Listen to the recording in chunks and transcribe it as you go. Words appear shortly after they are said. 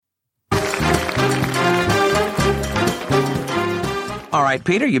All right,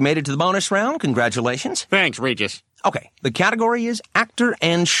 Peter, you made it to the bonus round. Congratulations. Thanks, Regis. Okay, the category is actor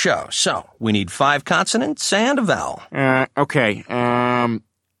and show. So, we need 5 consonants and a vowel. Okay.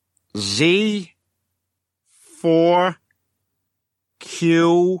 Z, 4,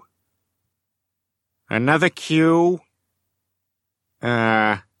 Q, another Q,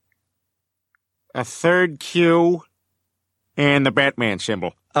 a third Q, and the Batman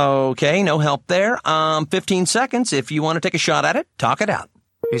symbol. Okay, no help there. 15 seconds. If you want to take a shot at it, talk it out.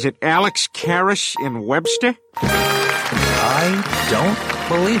 Is it Alex Karras in Webster? I don't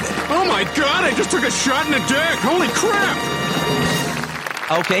believe it. Oh my God, I just took a shot in the dark. Holy crap!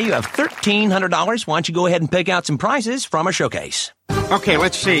 Okay, you have $1,300. Why don't you go ahead and pick out some prizes from a showcase? Okay,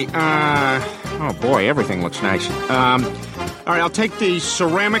 let's see. Oh boy, everything looks nice. All right, I'll take the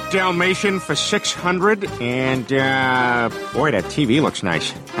ceramic Dalmatian for $600, and boy, that TV looks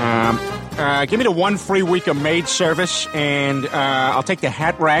nice. Give me the 1 free week of maid service, and I'll take the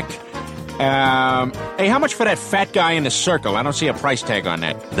hat rack. Hey, how much for that fat guy in the circle? I don't see a price tag on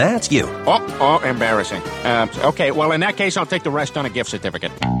that. That's you. Oh, embarrassing. Okay, well, in that case, I'll take the rest on a gift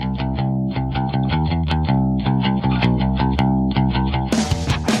certificate.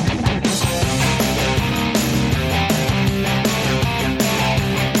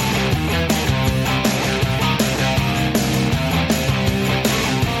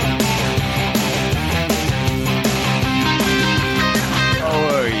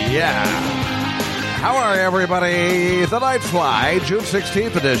 How are you, everybody? The Night Fly, June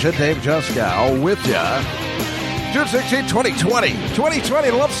 16th edition. Dave Juskow with ya. June 16th, 2020.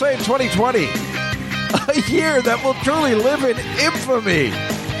 2020, love saying 2020. A year that will truly live in infamy.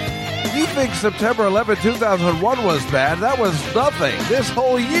 You think September 11, 2001 was bad? That was nothing. This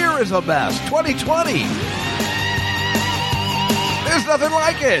whole year is a mess. 2020. There's nothing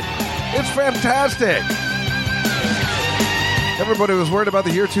like it. It's fantastic. Everybody was worried about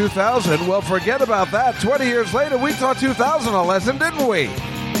the year 2000. Well, forget about that. 20 years later, we taught 2000 a lesson, didn't we?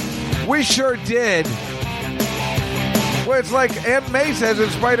 We sure did. Well, it's like Aunt May says in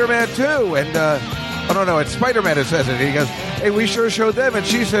Spider-Man 2. And, oh, no, it's Spider-Man who says it. He goes, hey, we sure showed them. And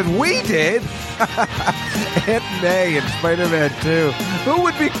she said, we did? Aunt May in Spider-Man 2. Who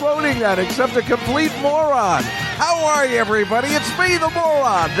would be quoting that except a complete moron? How are you, everybody? It's me, the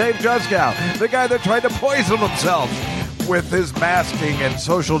moron, Dave Juskow, the guy that tried to poison himself with his masking and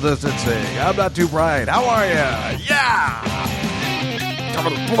social distancing. I'm not too bright. How are you? Yeah!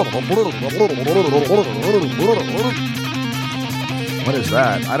 What is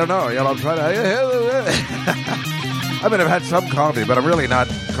that? I don't know. You know, I'm trying to... I mean, I've had some coffee, but I'm really not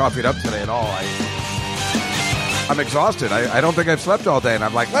coffeeed up today at all. I'm exhausted. I don't think I've slept all day, and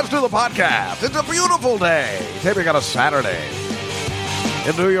I'm like, let's do the podcast. It's a beautiful day. Taping on a Saturday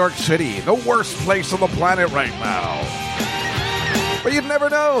in New York City, the worst place on the planet right now. But you'd never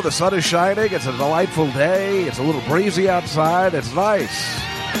know. The sun is shining. It's a delightful day. It's a little breezy outside. It's nice.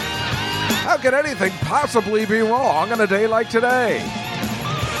 How could anything possibly be wrong on a day like today?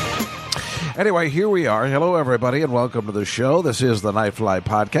 Anyway, here we are. Hello, everybody, and welcome to the show. This is the Nightfly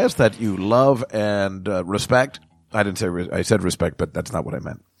podcast that you love and respect. I didn't say I said respect, but that's not what I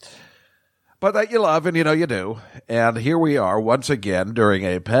meant. But that you love and you know you do. And here we are once again during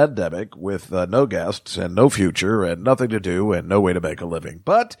a pandemic with no guests and no future and nothing to do and no way to make a living.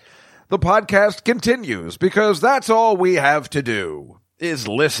 But the podcast continues because that's all we have to do is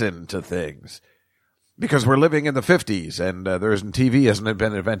listen to things. Because we're living in the 50s and TV hasn't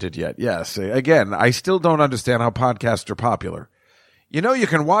been invented yet. Yes, again, I still don't understand how podcasts are popular. You know you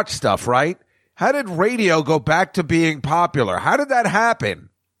can watch stuff, right? How did radio go back to being popular? How did that happen?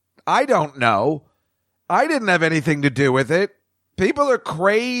 I don't know. I didn't have anything to do with it. People are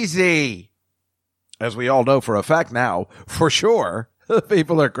crazy. As we all know for a fact now, for sure,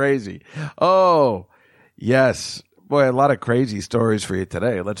 people are crazy. Oh, yes. Boy, a lot of crazy stories for you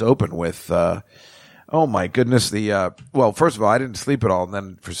today. Let's open with, oh my goodness, well, first of all, I didn't sleep at all. And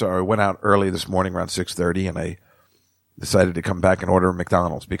then, I went out early this morning around 6:30 and I decided to come back and order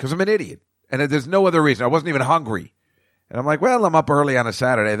McDonald's because I'm an idiot. And there's no other reason. I wasn't even hungry. And I'm like, well, I'm up early on a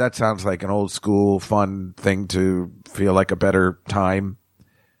Saturday. That sounds like an old school fun thing to feel like a better time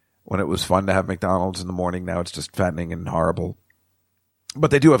when it was fun to have McDonald's in the morning. Now it's just fattening and horrible. But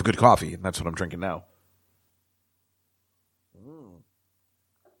they do have good coffee, and that's what I'm drinking now.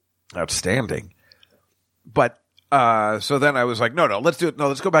 Outstanding. But so then I was like, no, let's do it. No,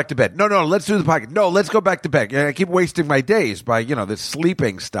 let's go back to bed. No, let's do the podcast. No, let's go back to bed. And I keep wasting my days by, this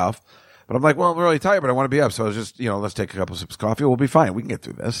sleeping stuff. But I'm like, well, I'm really tired, but I want to be up. So I was just, let's take a couple sips of coffee. We'll be fine. We can get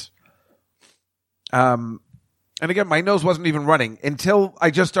through this. And again, my nose wasn't even running until I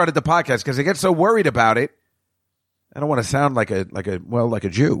just started the podcast because I get so worried about it. I don't want to sound like a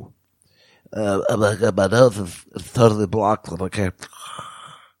Jew. My nose is totally blocked and I can't.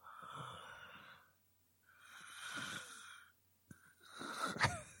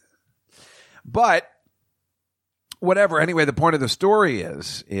 But whatever. Anyway, the point of the story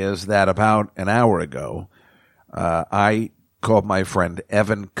is that about an hour ago, I called my friend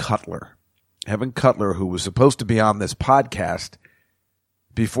Evan Cutler. Evan Cutler, who was supposed to be on this podcast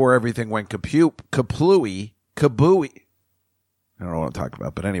before everything went kabooey. I don't know what I'm talking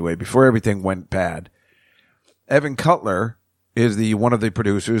about, but anyway, before everything went bad, Evan Cutler is one of the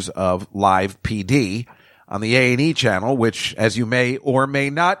producers of Live PD on the A&E channel, which, as you may or may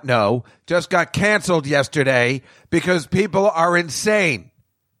not know, just got canceled yesterday because people are insane.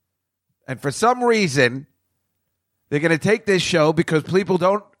 And for some reason, they're going to take this show because people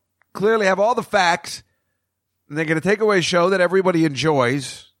don't clearly have all the facts, and they're going to take away a show that everybody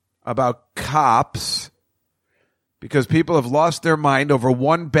enjoys about cops because people have lost their mind over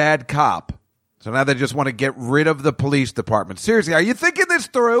one bad cop. So now they just want to get rid of the police department. Seriously, are you thinking this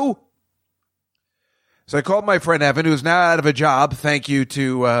through? So I called my friend Evan, who's now out of a job. Thank you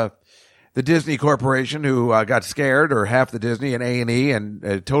to the Disney Corporation, who got scared, or half the Disney and A&E,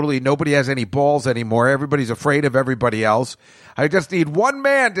 and totally nobody has any balls anymore. Everybody's afraid of everybody else. I just need one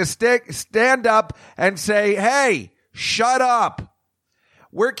man to stand up and say, hey, shut up.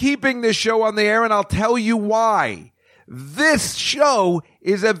 We're keeping this show on the air, and I'll tell you why. This show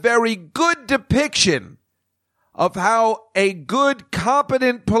is a very good depiction of how a good,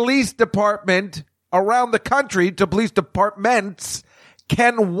 competent police department around the country, to police departments,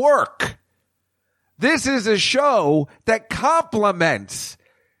 can work. This is a show that complements.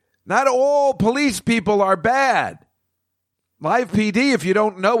 Not all police people are bad. Live PD, if you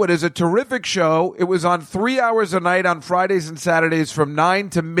don't know it, is a terrific show. It was on 3 hours a night on Fridays and Saturdays from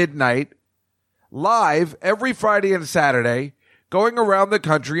 9 to midnight. Live every Friday and Saturday, going around the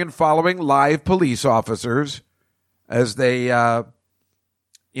country and following live police officers as they,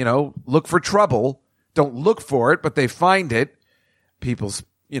 look for trouble. Don't look for it, but they find it. People's,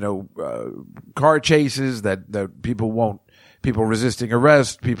 car chases that people resisting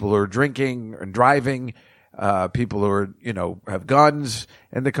arrest, people who are drinking and driving, people who are, have guns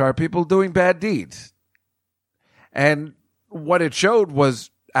in the car, people doing bad deeds. And what it showed was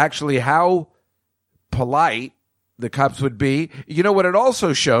actually how polite the cops would be. You know what it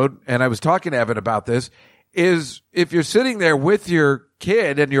also showed, and I was talking to Evan about this, is if you're sitting there with your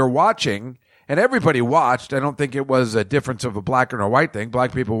kid and you're watching, and everybody watched, I don't think it was a difference of a black and a white thing.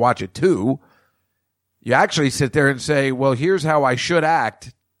 Black people watch it too. You actually sit there and say, well, here's how I should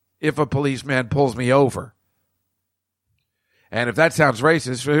act if a policeman pulls me over. And if that sounds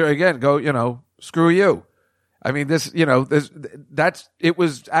racist, again, go, screw you. I mean, it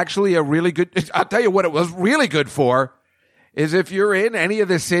was actually a really good, I'll tell you what it was really good for, is if you're in any of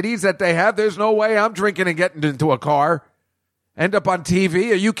the cities that they have, there's no way I'm drinking and getting into a car, end up on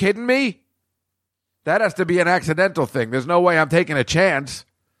TV. Are you kidding me? That has to be an accidental thing. There's no way I'm taking a chance.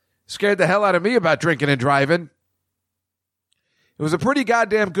 Scared the hell out of me about drinking and driving. It was a pretty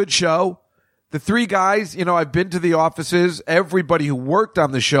goddamn good show. The three guys, I've been to the offices. Everybody who worked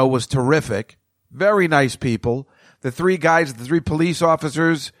on the show was terrific. Very nice people. The three guys, the three police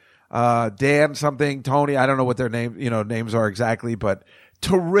officers, Dan something, Tony, I don't know what their names are exactly, but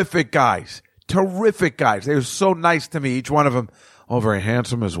terrific guys. Terrific guys. They were so nice to me. Each one of them, very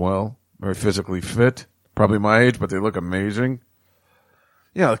handsome as well. Very physically fit. Probably my age, but they look amazing.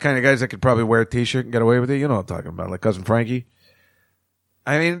 The kind of guys that could probably wear a t-shirt and get away with it. You know what I'm talking about, like Cousin Frankie.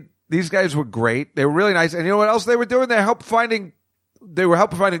 I mean, these guys were great. They were really nice. And you know what else they were doing? They were helping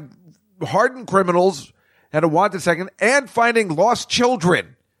finding hardened criminals, had a wanted second, and finding lost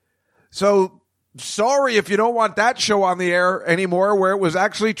children. So sorry if you don't want that show on the air anymore, where it was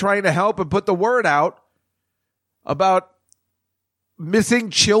actually trying to help and put the word out about missing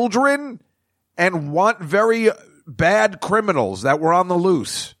children and want very bad criminals that were on the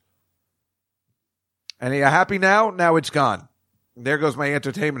loose. And are you happy now? Now it's gone. There goes my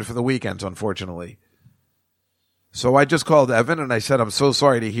entertainment for the weekends, unfortunately. So I just called Evan and I said, I'm so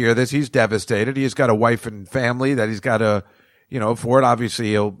sorry to hear this. He's devastated. He's got a wife and family that he's got to, for it.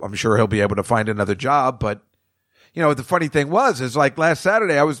 Obviously, I'm sure he'll be able to find another job. But, the funny thing is like last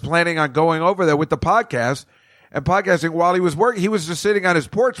Saturday, I was planning on going over there with the podcast and podcasting while he was working. He was just sitting on his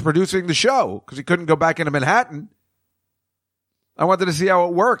porch producing the show because he couldn't go back into Manhattan. I wanted to see how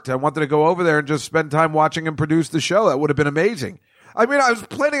it worked. I wanted to go over there and just spend time watching him produce the show. That would have been amazing. I mean, I was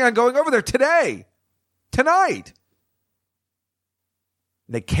planning on going over there tonight.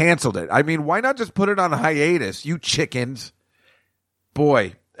 They canceled it. I mean, why not just put it on hiatus, you chickens?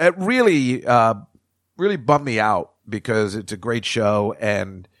 Boy, it really bummed me out because it's a great show.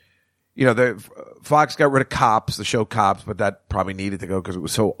 And, you know, Fox got rid of Cops, the show Cops, but that probably needed to go because it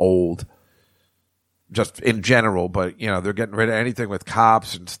was so old. Just in general, but you know, they're getting rid of anything with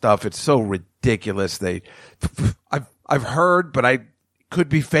cops and stuff. It's so ridiculous. I've heard, but I could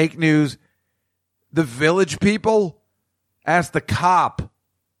be fake news. The Village People asked the cop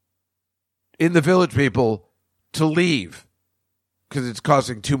in the Village People to leave because it's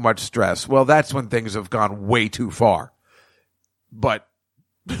causing too much stress. Well, that's when things have gone way too far. But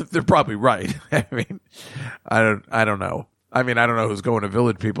they're probably right. I mean, I don't know. I mean, I don't know who's going to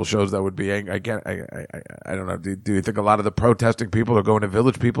Village People shows that would be angry. I don't know. Do you think a lot of the protesting people are going to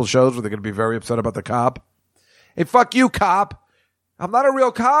Village People shows where they're going to be very upset about the cop? Hey, fuck you, cop. I'm not a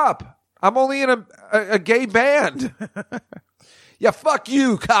real cop. I'm only in a gay band. Yeah, fuck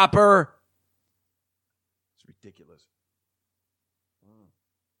you, copper. It's ridiculous.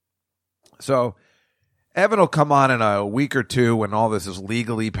 So Evan will come on in a week or two when all this is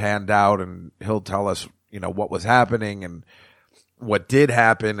legally panned out, and he'll tell us, you know, what was happening and what did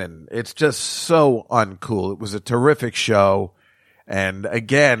happen. And it's just so uncool. It was a terrific show. And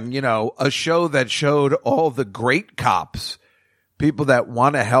again, you know, a show that showed all the great cops, people that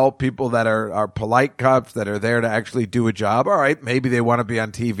want to help, people that are polite cops that are there to actually do a job. All right, maybe they want to be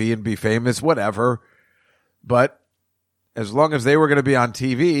on TV and be famous, whatever. But as long as they were going to be on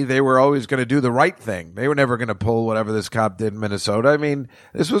TV, they were always going to do the right thing. They were never going to pull whatever this cop did in Minnesota. I mean,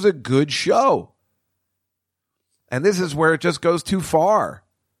 this was a good show. And this is where it just goes too far.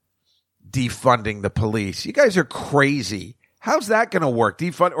 Defunding the police. You guys are crazy. How's that going to work?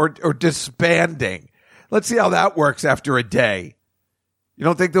 Defund or disbanding. Let's see how that works after a day. You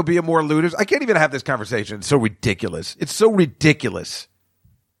don't think there'll be more looters? I can't even have this conversation. It's so ridiculous. It's so ridiculous.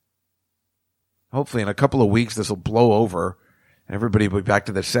 Hopefully in a couple of weeks this will blow over and everybody will be back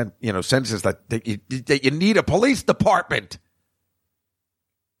to the senses that you need a police department.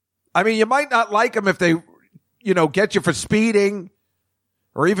 I mean, you might not like them if they, you know, get you for speeding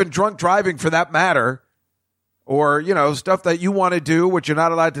or even drunk driving for that matter, or, you know, stuff that you want to do, which you're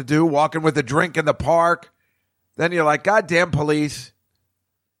not allowed to do, walking with a drink in the park. Then you're like, goddamn police.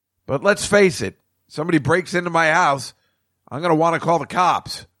 But let's face it, somebody breaks into my house, I'm going to want to call the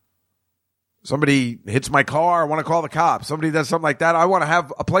cops. Somebody hits my car, I want to call the cops. Somebody does something like that, I want to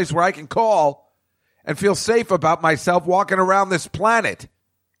have a place where I can call and feel safe about myself walking around this planet.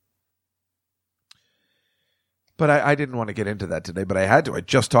 But I didn't want to get into that today, but I had to. I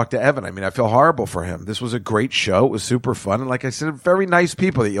just talked to Evan. I mean, I feel horrible for him. This was a great show. It was super fun. And like I said, very nice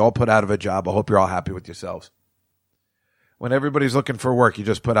people that you all put out of a job. I hope you're all happy with yourselves. When everybody's looking for work, you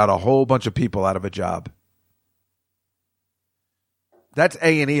just put out a whole bunch of people out of a job. That's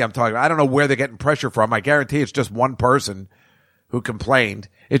A&E I'm talking about. I don't know where they're getting pressure from. I guarantee it's just one person who complained.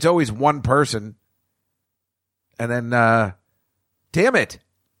 It's always one person. And then, damn it.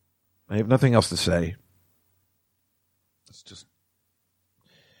 I have nothing else to say. It's just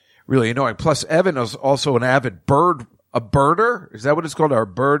really annoying. Plus, Evan is also an avid birder. Is that what it's called? Or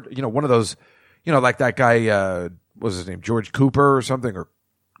bird, you know, one of those, you know, like that guy, what's his name? George Cooper or something, or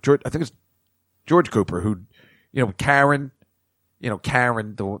George, I think it's George Cooper who, you know, Karen,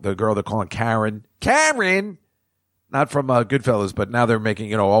 the girl they're calling Karen, not from Goodfellas, but now they're making,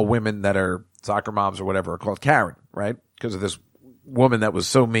 you know, all women that are soccer moms or whatever are called Karen, right? Because of this woman that was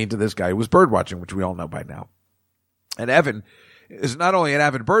so mean to this guy who was bird watching, which we all know by now. And Evan is not only an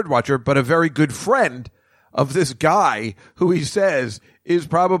avid bird watcher, but a very good friend of this guy who he says is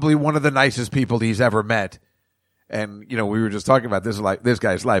probably one of the nicest people he's ever met. And, you know, we were just talking about this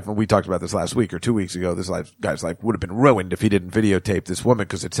guy's life, and we talked about this last week or 2 weeks ago. This guy's life would have been ruined if he didn't videotape this woman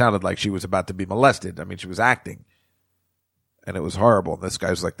because it sounded like she was about to be molested. I mean, she was acting. And it was horrible. And this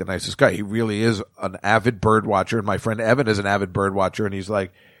guy's like the nicest guy. He really is an avid bird watcher. And my friend Evan is an avid bird watcher. And he's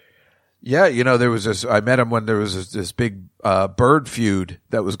like, yeah, you know, there was this, I met him when there was this big bird feud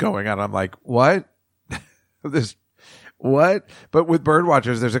that was going on. I'm like, what? What? But with bird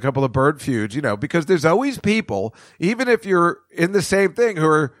watchers, there's a couple of bird feuds, you know, because there's always people, even if you're in the same thing, who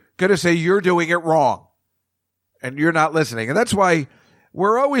are going to say you're doing it wrong and you're not listening. And that's why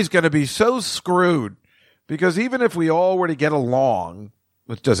we're always going to be so screwed, because even if we all were to get along,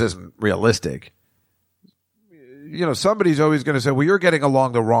 which just isn't realistic, you know, somebody's always going to say, well, you're getting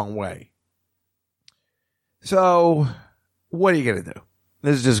along the wrong way. So what are you going to do?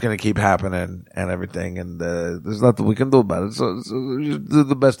 This is just going to keep happening and everything, and there's nothing we can do about it. So you do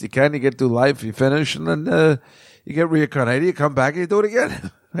the best you can. You get through life, you finish, and then you get reincarnated, you come back, and you do it again.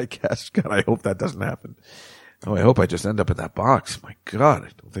 I guess. God, I hope that doesn't happen. Oh, I hope I just end up in that box. My God,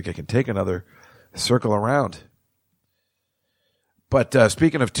 I don't think I can take another circle around. But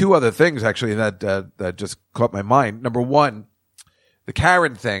speaking of two other things, actually, that just caught my mind. Number one, the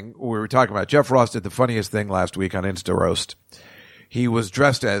Karen thing we were talking about. Jeff Ross did the funniest thing last week on Insta Roast. He was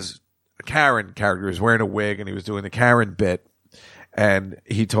dressed as a Karen character. He was wearing a wig, and he was doing the Karen bit. And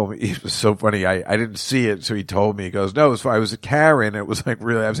he told me, it was so funny. I didn't see it, so he told me, he goes, no, it was fine. I was a Karen. It was like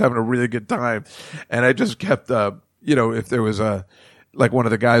really, I was having a really good time. And I just kept, if there was like one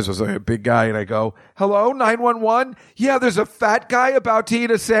of the guys was like a big guy, and I go, hello, 911? Yeah, there's a fat guy about to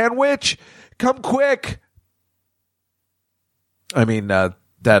eat a sandwich. Come quick. I mean,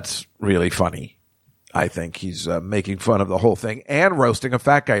 that's really funny. I think he's making fun of the whole thing and roasting a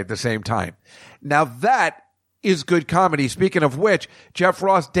fat guy at the same time. Now that is good comedy. Speaking of which, Jeff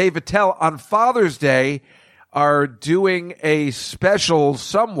Ross, Dave Attell on Father's Day are doing a special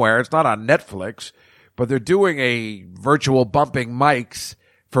somewhere. It's not on Netflix, but they're doing a virtual bumping mics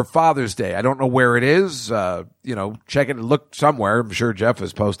for Father's Day. I don't know where it is. Check it, look somewhere. I'm sure Jeff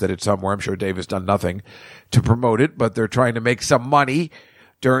has posted it somewhere. I'm sure Dave has done nothing to promote it, but they're trying to make some money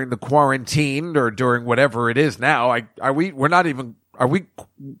during the quarantine or during whatever it is now.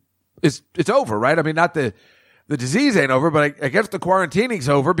 It's over, right? I mean, not the disease ain't over, but I guess the quarantining's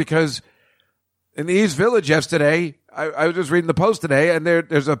over, because in the East Village yesterday, I was just reading the Post today, and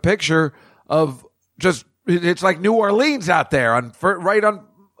there's a picture of just, it's like New Orleans out there right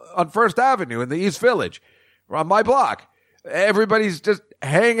on First Avenue in the East Village, on my block. Everybody's just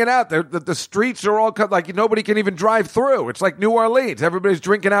hanging out there. The streets are all cut, like nobody can even drive through. It's like New Orleans. Everybody's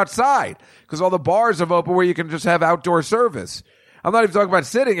drinking outside because all the bars have opened where you can just have outdoor service. I'm not even talking about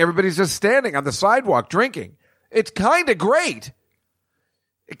sitting. Everybody's just standing on the sidewalk drinking. It's kind of great,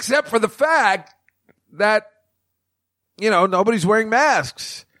 except for the fact that, nobody's wearing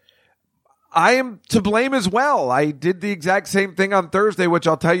masks. I am to blame as well. I did the exact same thing on Thursday, which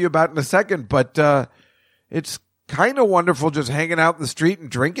I'll tell you about in a second, but it's kind of wonderful just hanging out in the street and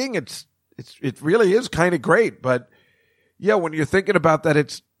drinking. It really is kind of great. But yeah, when you're thinking about that,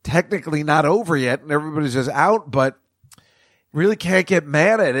 it's technically not over yet and everybody's just out, but really can't get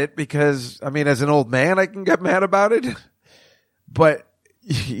mad at it because, I mean, as an old man, I can get mad about it. But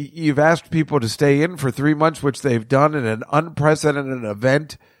you've asked people to stay in for 3 months, which they've done in an unprecedented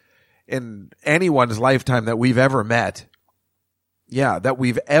event in anyone's lifetime that we've ever met. Yeah, that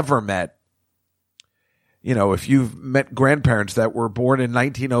we've ever met. If you've met grandparents that were born in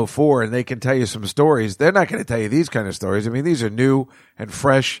 1904 and they can tell you some stories, they're not going to tell you these kind of stories. I mean, these are new and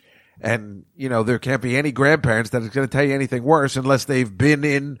fresh, and, there can't be any grandparents that is going to tell you anything worse unless they've been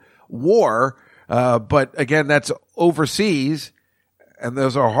in war. But again, that's overseas, and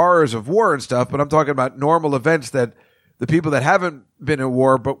those are horrors of war and stuff. But I'm talking about normal events that the people that haven't been in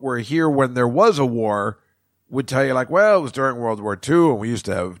war but were here when there was a war would tell you, like, well, it was during World War II and we used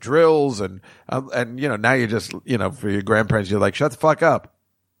to have drills and now you just, for your grandparents, you're like, shut the fuck up.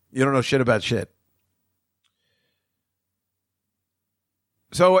 You don't know shit about shit.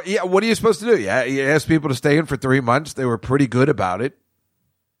 So, yeah, what are you supposed to do? Yeah, you ask people to stay in for 3 months. They were pretty good about it.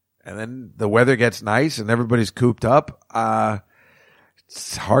 And then the weather gets nice and everybody's cooped up.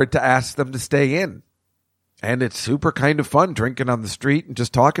 It's hard to ask them to stay in. And it's super kind of fun drinking on the street and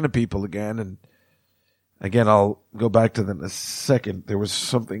just talking to people again. And again, I'll go back to them in a second. There was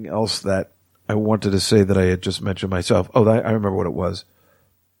something else that I wanted to say that I had just mentioned myself. Oh, I remember what it was.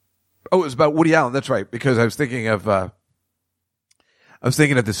 Oh, it was about Woody Allen. That's right. Because I was thinking of the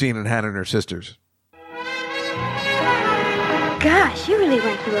scene in Hannah and Her Sisters. Gosh, you really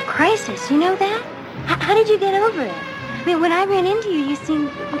went through a crisis. You know that? How did you get over it? I mean, when I ran into you, you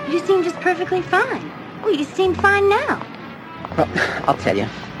seemed just perfectly fine. Well, you seem fine now. Well, I'll tell you.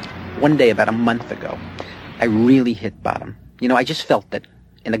 One day about a month ago, I really hit bottom. I just felt that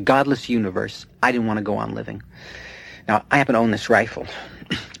in a godless universe, I didn't want to go on living. Now, I happen to own this rifle,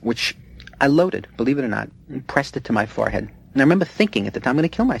 which I loaded, believe it or not, and pressed it to my forehead. And I remember thinking at the time, I'm going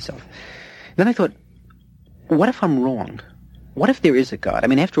to kill myself. Then I thought, what if I'm wrong? What if there is a God? I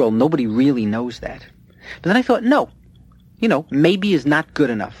mean, after all, nobody really knows that. But then I thought, no. Maybe is not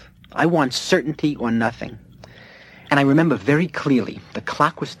good enough. I want certainty or nothing. And I remember very clearly the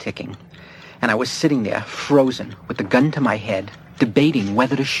clock was ticking, and I was sitting there, frozen, with the gun to my head, debating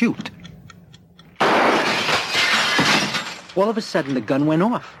whether to shoot. All of a sudden, the gun went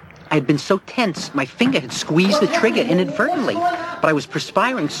off. I had been so tense, my finger had squeezed the trigger inadvertently. But I was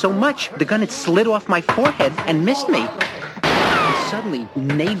perspiring so much, the gun had slid off my forehead and missed me. And suddenly,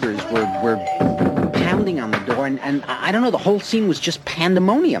 neighbors were pounding on the door. door, and I don't know, the whole scene was just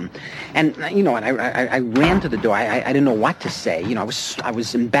pandemonium. And, and I ran to the door. I didn't know what to say. I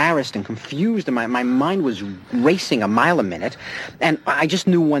was embarrassed and confused, and my mind was racing a mile a minute. And I just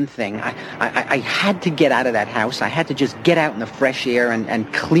knew one thing. I had to get out of that house. I had to just get out in the fresh air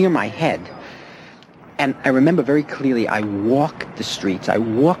and clear my head. And I remember very clearly, I walked the streets. I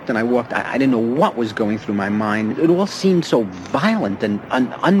walked and I walked. I didn't know what was going through my mind. It all seemed so violent and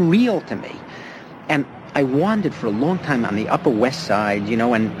unreal to me. And I wandered for a long time on the Upper West Side,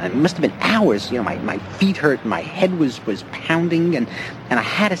 and it must have been hours. My feet hurt, my head was pounding, and I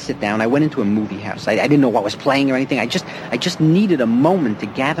had to sit down. I went into a movie house. I didn't know what was playing or anything. I just needed a moment to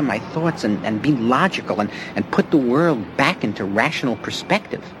gather my thoughts and be logical and put the world back into rational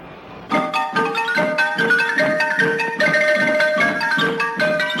perspective.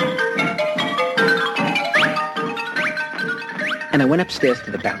 And I went upstairs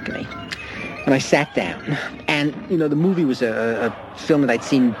to the balcony, and I sat down. And, the movie was a film that I'd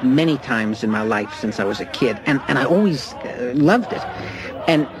seen many times in my life since I was a kid, and I always loved it.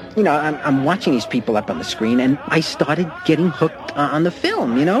 And, I'm watching these people up on the screen, and I started getting hooked on the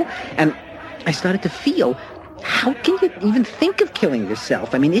film, And I started to feel, how can you even think of killing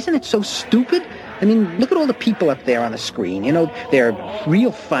yourself? I mean, isn't it so stupid? I mean, look at all the people up there on the screen. They're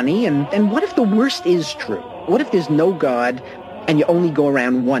real funny, and what if the worst is true? What if there's no God, and you only go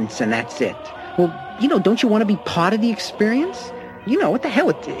around once and that's it? Well, don't you want to be part of the experience? What the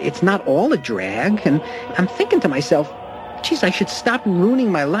hell? It's not all a drag. And I'm thinking to myself, geez, I should stop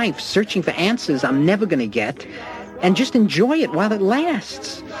ruining my life searching for answers I'm never going to get and just enjoy it while it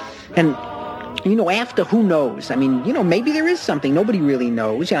lasts. And, after, who knows? I mean, maybe there is something. Nobody really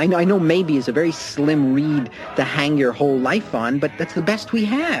knows. I know maybe is a very slim reed to hang your whole life on, but that's the best we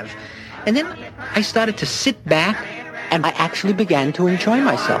have. And then I started to sit back, and I actually began to enjoy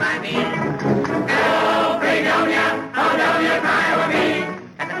myself.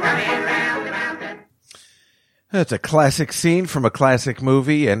 That's a classic scene from a classic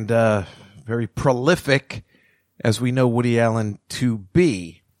movie, and very prolific, as we know Woody Allen to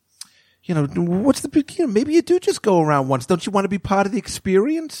be. What's the big, maybe you do just go around once. Don't you want to be part of the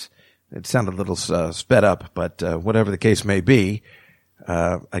experience? It sounded a little sped up, but whatever the case may be,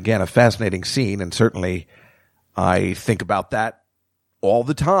 again, a fascinating scene, and certainly I think about that all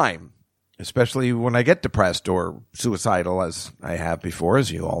the time, especially when I get depressed or suicidal, as I have before,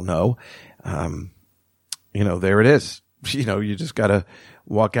 as you all know. There it is. You just got to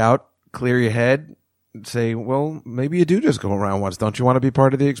walk out, clear your head, and say, well, maybe you do just go around once. Don't you want to be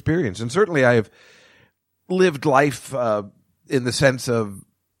part of the experience? And certainly I have lived life in the sense of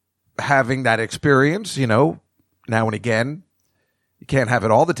having that experience, now and again. You can't have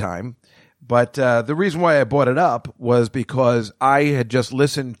it all the time. But the reason why I brought it up was because I had just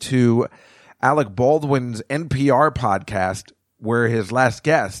listened to Alec Baldwin's NPR podcast, where his last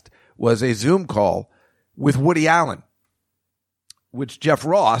guest was a Zoom call with Woody Allen, which Jeff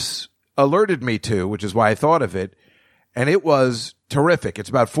Ross alerted me to, which is why I thought of it. And it was terrific. It's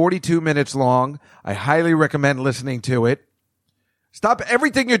about 42 minutes long. I highly recommend listening to it. Stop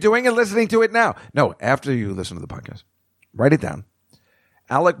everything you're doing and listening to it now. No, after you listen to the podcast. Write it down.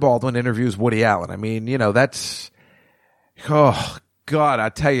 Alec Baldwin interviews Woody Allen. I mean, that's, oh, God, I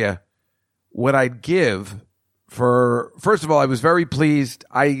tell you, what I'd give for, first of all, I was very pleased.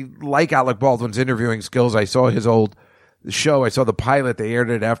 I like Alec Baldwin's interviewing skills. I saw his old show. I saw the pilot. They aired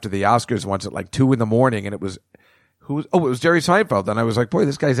it after the Oscars once at like 2 a.m. and it was, it was Jerry Seinfeld. And I was like, boy,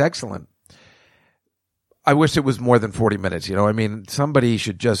 this guy's excellent. I wish it was more than 40 minutes. Somebody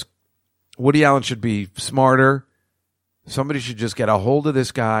should just, Woody Allen should be smarter. Somebody should just get a hold of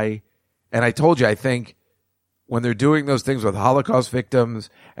this guy. And I told you, I think when they're doing those things with Holocaust victims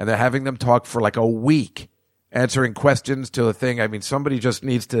and they're having them talk for like a week, answering questions to the thing, I mean, somebody just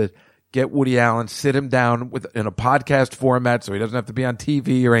needs to get Woody Allen, sit him down in a podcast format so he doesn't have to be on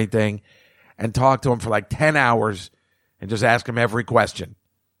TV or anything, and talk to him for like 10 hours and just ask him every question.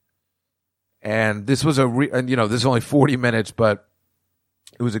 And this was this is only 40 minutes, but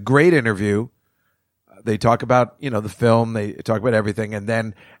it was a great interview. They talk about, the film. They talk about everything. And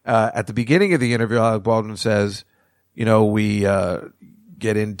then at the beginning of the interview, Alec Baldwin says, we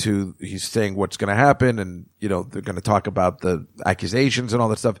get into, he's saying what's going to happen. And, they're going to talk about the accusations and all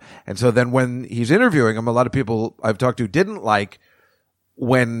that stuff. And so then when he's interviewing him, a lot of people I've talked to didn't like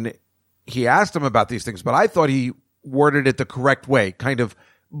when he asked him about these things. But I thought he worded it the correct way, kind of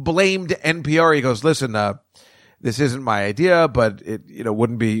blamed NPR. He goes, listen, this isn't my idea, but it,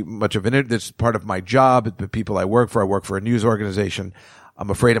 wouldn't be much of this is part of my job. The people I work for a news organization. I'm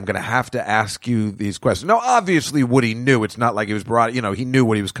afraid I'm going to have to ask you these questions. Now, obviously, Woody knew. It's not like he was brought, he knew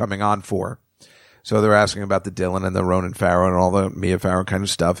what he was coming on for. So they're asking about the Dylan and the Ronan Farrow and all the Mia Farrow kind of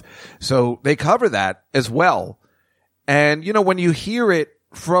stuff. So they cover that as well. And, you know, when you hear it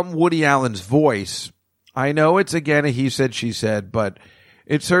from Woody Allen's voice, I know it's again a he said, she said, but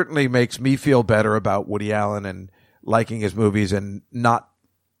it certainly makes me feel better about Woody Allen and liking his movies and not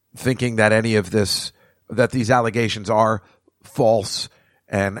thinking that any of this, that these allegations are false.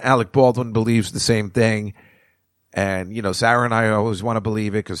 And Alec Baldwin believes the same thing. And, you know, Sarah and I always want to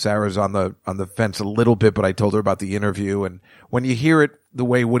believe it because Sarah's on the fence a little bit, but I told her about the interview. And when you hear it, the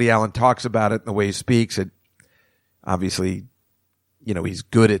way Woody Allen talks about it and the way he speaks, it obviously, you know, he's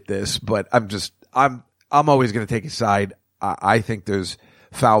good at this, but I'm always going to take his side. I think there's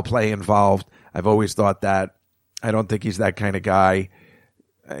foul play involved. I've always thought that. I don't think he's that kind of guy.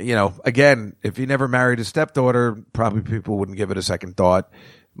 You know, again, if he never married his stepdaughter, probably people wouldn't give it a second thought.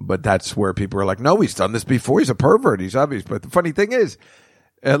 But that's where people are like, no, he's done this before. He's a pervert. He's obvious. But the funny thing is,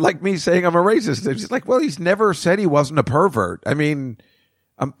 like me saying I'm a racist, it's just like, well, he's never said he wasn't a pervert. I mean,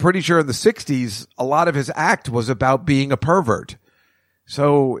 I'm pretty sure in the 60s, a lot of his act was about being a pervert.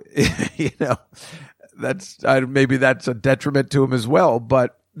 So, you know, maybe that's a detriment to him as well.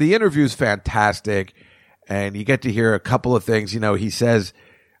 But the interview is fantastic. And you get to hear a couple of things. You know, he says,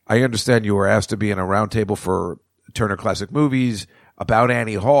 I understand you were asked to be in a roundtable for Turner Classic Movies about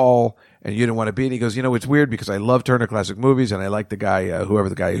Annie Hall, and you didn't want to be. And he goes, you know, it's weird because I love Turner Classic Movies, and I like the guy, whoever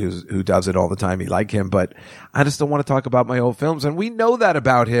the guy who does it all the time. He like him, but I just don't want to talk about my old films. And we know that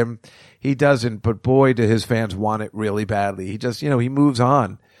about him. He doesn't, but boy, do his fans want it really badly. He just, you know, he moves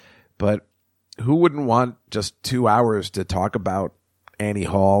on. But who wouldn't want just 2 hours to talk about Annie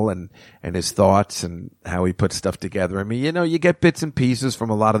Hall and his thoughts and how he puts stuff together? I mean, you know, you get bits and pieces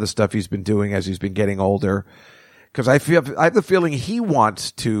from a lot of the stuff he's been doing as he's been getting older. Because I have the feeling he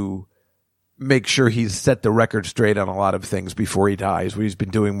wants to make sure he's set the record straight on a lot of things before he dies. Where he's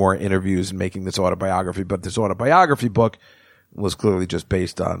been doing more interviews and making this autobiography, but this autobiography book was clearly just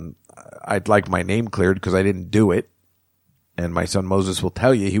based on, I'd like my name cleared because I didn't do it. And my son Moses will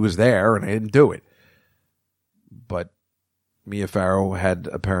tell you he was there and I didn't do it. But Mia Farrow had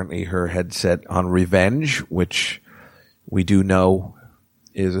apparently her head set on revenge, which we do know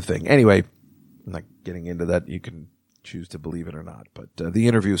is a thing. Anyway, I'm not getting into that. You can choose to believe it or not. But the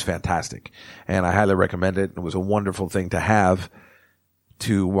interview is fantastic, and I highly recommend it. It was a wonderful thing to have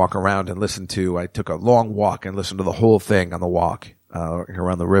to walk around and listen to. I took a long walk and listened to the whole thing on the walk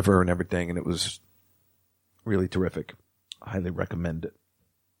around the river and everything, and it was really terrific. I highly recommend it.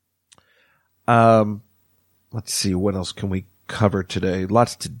 Let's see, what else can we cover today?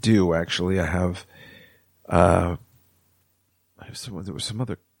 Lots to do, actually. There was some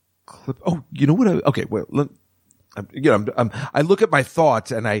other clip. Oh, you know what? Okay, well, I look at my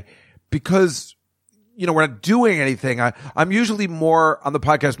thoughts and because, you know, we're not doing anything. I'm usually more on the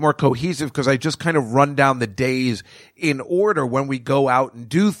podcast, more cohesive because I just kind of run down the days in order when we go out and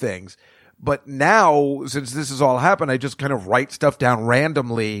do things. But now, since this has all happened, I just kind of write stuff down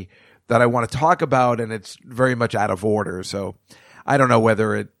randomly that I want to talk about, and it's very much out of order. So I don't know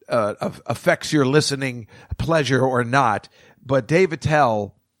whether it affects your listening pleasure or not. But Dave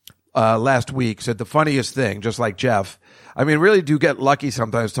Attell last week said the funniest thing, just like Jeff. I mean, really do get lucky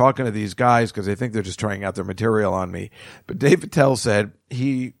sometimes talking to these guys because they think they're just trying out their material on me. But Dave Attell said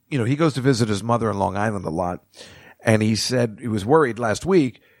he goes to visit his mother in Long Island a lot. And he said he was worried last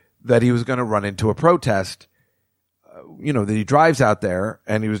week that he was going to run into a protest. That he drives out there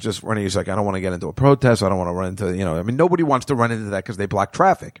and he was just running. He's like, I don't want to get into a protest. I don't want to run into, nobody wants to run into that because they block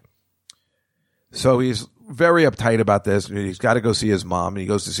traffic. So he's very uptight about this. He's got to go see his mom, and he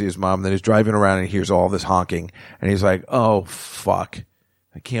goes to see his mom. And then he's driving around and he hears all this honking, and he's like, "Oh fuck,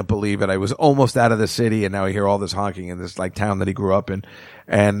 I can't believe it! I was almost out of the city, and now I hear all this honking in this like town that he grew up in."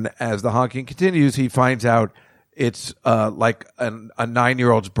 And as the honking continues, he finds out it's like a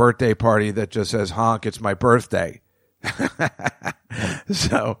 9-year-old's birthday party that just says, "Honk, it's my birthday."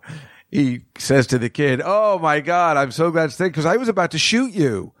 So he says to the kid, "Oh my God, I'm so glad to think because I was about to shoot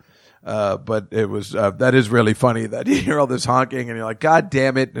you." But it was, that is really funny that you hear all this honking and you're like, God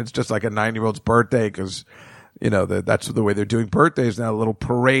damn it. And it's just like a 9-year-old's birthday because, that's the way they're doing birthdays now. A little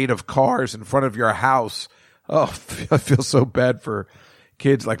parade of cars in front of your house. Oh, I feel so bad for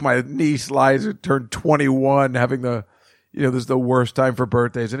kids. Like my niece Liza turned 21 having this is the worst time for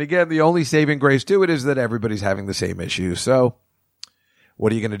birthdays. And again, the only saving grace to it is that everybody's having the same issue. So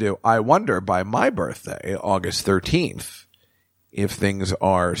what are you going to do? I wonder by my birthday, August 13th, if things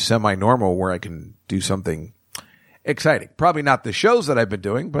are semi-normal where I can do something exciting. Probably not the shows that I've been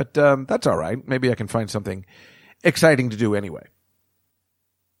doing, but that's all right. Maybe I can find something exciting to do anyway.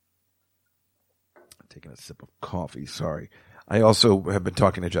 I'm taking a sip of coffee, sorry. I also have been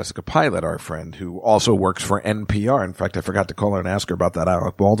talking to Jessica Pilot, our friend, who also works for NPR. In fact, I forgot to call her and ask her about that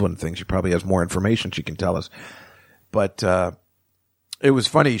Alec Baldwin thing. She probably has more information she can tell us. But it was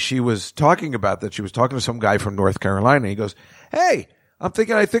funny. She was talking about that. She was talking to some guy from North Carolina. He goes, hey, I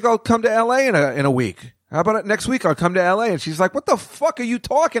think I'll come to L.A. in a week. How about it next week? I'll come to L.A. And she's like, what the fuck are you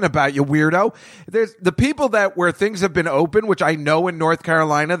talking about, you weirdo? There's the people where things have been open, which I know in North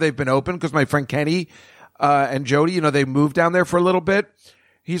Carolina they've been open because my friend Kenny and Jody, they moved down there for a little bit.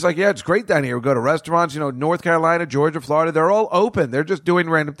 He's like, yeah, it's great down here. We go to restaurants, North Carolina, Georgia, Florida. They're all open. They're just doing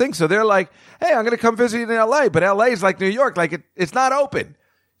random things. So they're like, hey, I'm going to come visit in L.A. But L.A. is like New York. Like it's not open.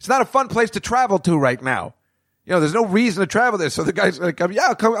 It's not a fun place to travel to right now. There's no reason to travel there. So the guy's like,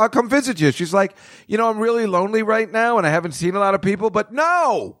 yeah, I'll come visit you. She's like, I'm really lonely right now and I haven't seen a lot of people, but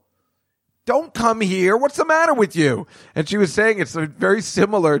no, don't come here. What's the matter with you? And she was saying it's very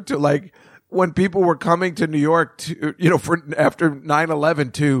similar to like when people were coming to New York to, after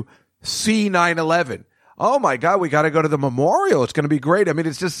 9/11 to see 9/11. Oh my God, we got to go to the memorial. It's going to be great. I mean,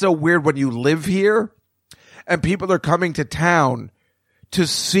 it's just so weird when you live here and people are coming to town to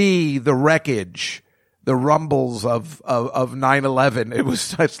see the wreckage, the rumbles of 9/11. It was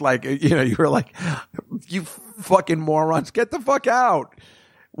such like, you were like, you fucking morons, get the fuck out.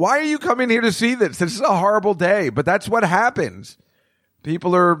 Why are you coming here to see this? This is a horrible day, but that's what happens.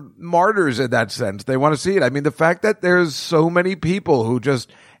 People are martyrs in that sense. They want to see it. I mean, the fact that there's so many people who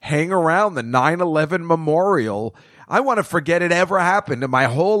just hang around the 9/11 memorial, I want to forget it ever happened in my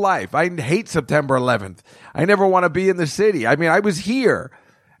whole life. I hate September 11th. I never want to be in the city. I mean, I was here.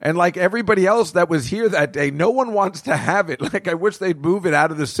 And like everybody else that was here that day, no one wants to have it. Like, I wish they'd move it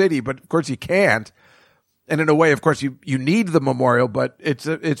out of the city, but of course you can't. And in a way, of course, you need the memorial, but it's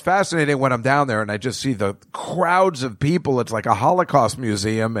fascinating when I'm down there and I just see the crowds of people. It's like a Holocaust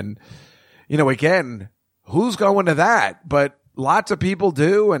museum. And, again, who's going to that? But lots of people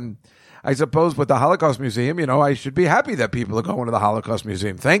do. And I suppose with the Holocaust Museum, I should be happy that people are going to the Holocaust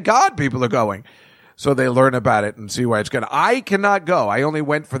Museum. Thank God people are going. So they learn about it and see why it's good. I cannot go. I only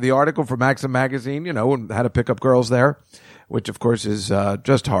went for the article for Maxim Magazine, and had to pick up girls there, which of course is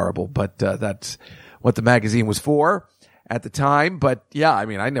just horrible. But that's what the magazine was for at the time. But yeah, I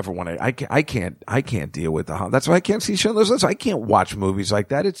mean, I never want to. I can't deal with that's why I can't see Schindler's List. I can't watch movies like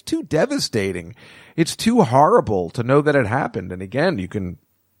that. It's too devastating. It's too horrible to know that it happened. And again, you can,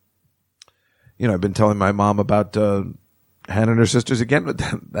 I've been telling my mom about Hannah and her sisters again with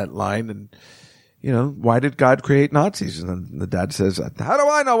that line and. Why did God create Nazis? And then the dad says, how do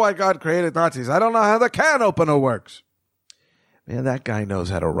I know why God created Nazis? I don't know how the can opener works. Man, that guy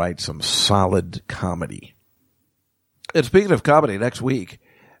knows how to write some solid comedy. And speaking of comedy, next week,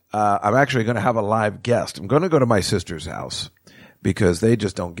 I'm actually going to have a live guest. I'm going to go to my sister's house because they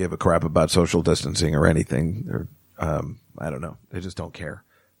just don't give a crap about social distancing or anything. They're, I don't know. They just don't care.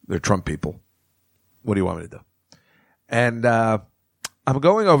 They're Trump people. What do you want me to do? And, I'm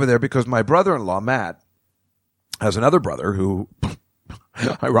going over there because my brother-in-law, Matt, has another brother who,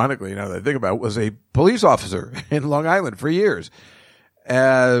 ironically, now that I think about it, was a police officer in Long Island for years.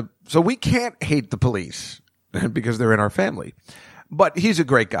 So we can't hate the police because they're in our family. But he's a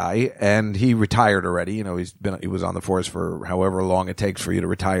great guy, and he retired already. He was on the force for however long it takes for you to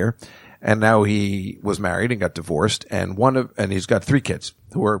retire. And now he was married and got divorced, and he's got 3 kids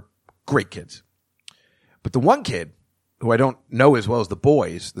who are great kids. But the one kid, who I don't know as well as the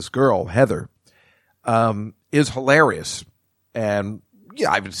boys, this girl, Heather, is hilarious. And yeah,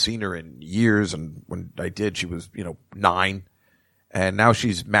 I haven't seen her in years. And when I did, she was, 9. And now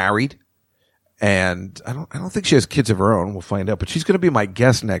she's married. And I don't think she has kids of her own. We'll find out. But she's going to be my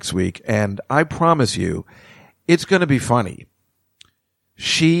guest next week. And I promise you, it's going to be funny.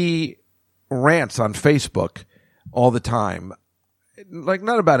 She rants on Facebook all the time. Like,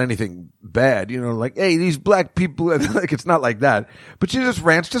 not about anything bad, like, hey, these black people, like, it's not like that. But she just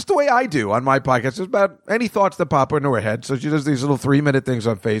rants just the way I do on my podcast. It's about any thoughts that pop into her head. So she does these little 3-minute things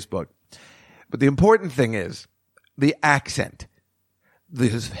on Facebook. But the important thing is the accent.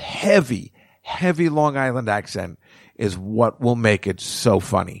 This heavy Long Island accent is what will make it so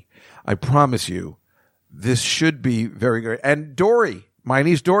funny. I promise you, this should be very good. And Dory, my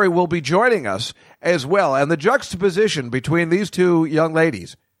niece Dory, will be joining us as well. And the juxtaposition between these 2 young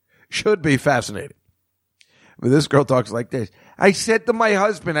ladies should be fascinating. But this girl talks like this. I said to my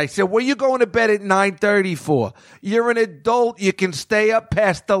husband, I said, what are you going to bed at 9:30 for? You're an adult. You can stay up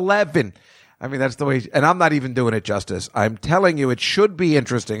past 11. I mean, that's the way. And I'm not even doing it justice. I'm telling you, it should be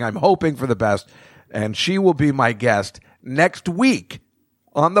interesting. I'm hoping for the best. And she will be my guest next week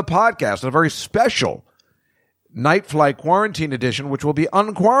on the podcast, a very special Night Flight Quarantine Edition, which will be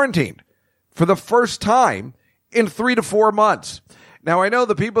unquarantined for the first time in 3 to 4 months. Now, I know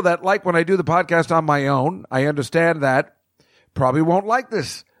the people that like when I do the podcast on my own, I understand that, probably won't like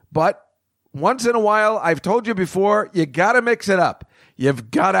this. But once in a while, I've told you before, you got to mix it up.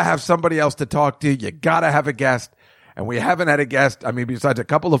 You've got to have somebody else to talk to. You got to have a guest. And we haven't had a guest, besides a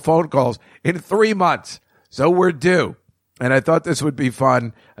couple of phone calls, in 3 months. So we're due. And I thought this would be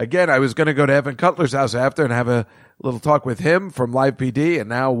fun. Again, I was going to go to Evan Cutler's house after and have a little talk with him from Live PD. And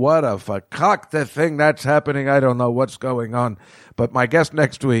now what a fakakta thing that's happening. I don't know what's going on. But my guest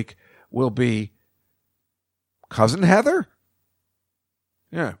next week will be Cousin Heather?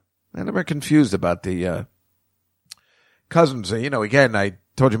 Yeah. And I'm confused about the cousins. Again, I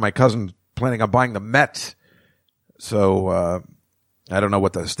told you my cousin's planning on buying the Mets. So I don't know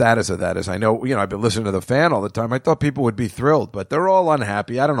what the status of that is. I know, I've been listening to the Fan all the time. I thought people would be thrilled, but they're all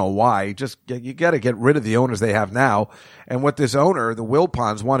unhappy. I don't know why. Just you got to get rid of the owners they have now. And what this owner, the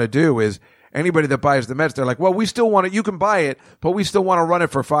Wilpons, want to do is anybody that buys the Mets, they're like, well, we still want it. You can buy it, but we still want to run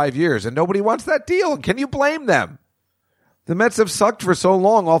it for 5 years. And nobody wants that deal. Can you blame them? The Mets have sucked for so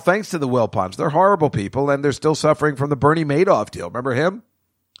long, all thanks to the Wilpons. They're horrible people, and they're still suffering from the Bernie Madoff deal. Remember him?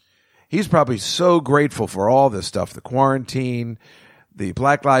 He's probably so grateful for all this stuff, the quarantine, the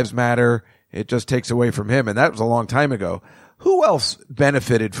Black Lives Matter. It just takes away from him, and that was a long time ago. Who else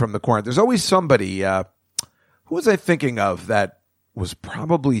benefited from the quarantine? There's always somebody. Who was I thinking of that was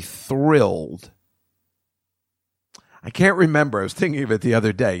probably thrilled? I can't remember. I was thinking of it the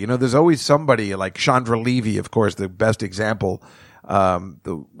other day. There's always somebody like Chandra Levy, of course, the best example.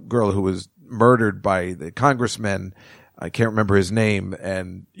 The girl who was murdered by the congressman. I can't remember his name.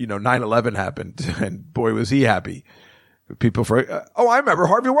 And, 9/11 happened, and boy, was he happy. People I remember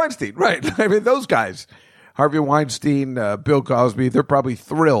Harvey Weinstein, right? Those guys. Harvey Weinstein, Bill Cosby, they're probably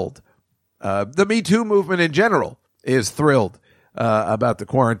thrilled. The Me Too movement in general is thrilled about the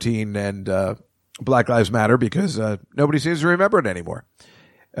quarantine and Black Lives Matter because nobody seems to remember it anymore.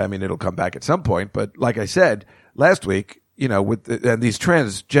 It'll come back at some point, but like I said last week, and these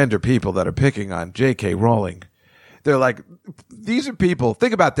transgender people that are picking on J.K. Rowling, they're like, these are people,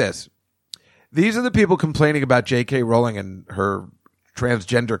 think about this. These are the people complaining about J.K. Rowling and her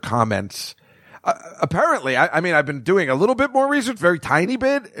transgender comments. Apparently, I've been doing a little bit more research, very tiny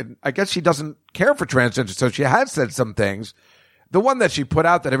bit, and I guess she doesn't care for transgender, so she has said some things. The one that she put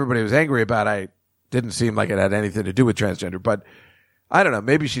out that everybody was angry about, I didn't seem like it had anything to do with transgender, but I don't know.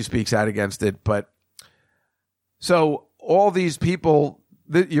 Maybe she speaks out against it, but so all these people,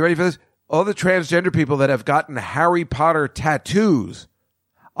 you ready for this? All the transgender people that have gotten Harry Potter tattoos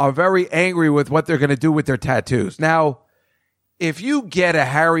are very angry with what they're going to do with their tattoos. Now, if you get a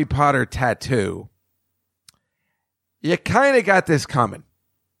Harry Potter tattoo, you kind of got this coming.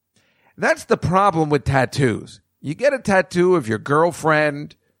 That's the problem with tattoos. You get a tattoo of your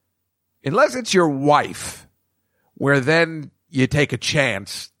girlfriend, unless it's your wife, where then you take a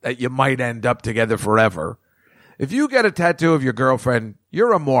chance that you might end up together forever. If you get a tattoo of your girlfriend,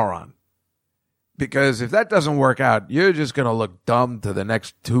 you're a moron. Because if that doesn't work out, you're just going to look dumb to the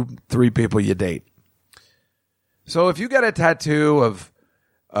next 2-3 people you date. So if you get a tattoo of,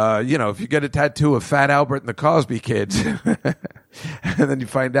 if you get a tattoo of Fat Albert and the Cosby Kids, and then you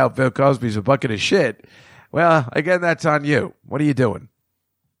find out Bill Cosby's a bucket of shit, well, again, that's on you. What are you doing?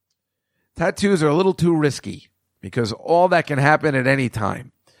 Tattoos are a little too risky because all that can happen at any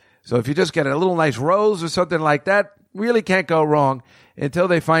time. So if you just get a little nice rose or something like that, really can't go wrong until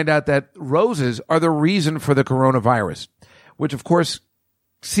they find out that roses are the reason for the coronavirus, which of course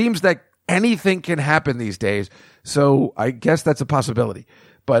seems that anything can happen these days. So I guess that's a possibility,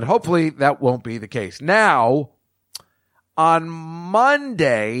 but hopefully that won't be the case. Now, on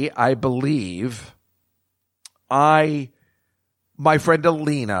Monday, I believe, my friend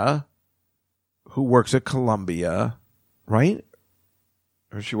Alina, who works at Columbia, right?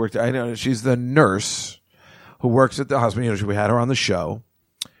 Or she worked, I know she's the nurse who works at the hospital. We had her on the show.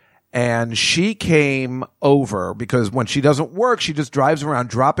 And she came over because when she doesn't work, she just drives around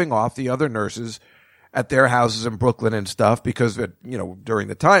dropping off the other nurses at their houses in Brooklyn and stuff because, during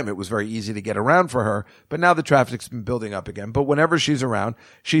the time it was very easy to get around for her. But now the traffic's been building up again. But whenever she's around,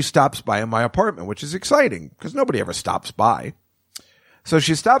 she stops by in my apartment, which is exciting because nobody ever stops by. So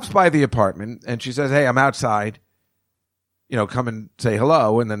she stops by the apartment and she says, hey, I'm outside. Come and say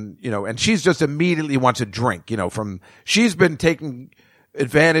hello. And then, and she's just immediately wants a drink, she's been taking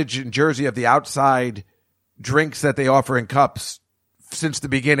advantage in Jersey of the outside drinks that they offer in cups since the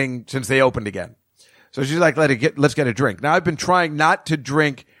beginning, since they opened again. So she's like, let's get a drink. Now I've been trying not to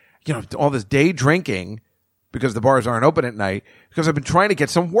drink, all this day drinking because the bars aren't open at night because I've been trying to get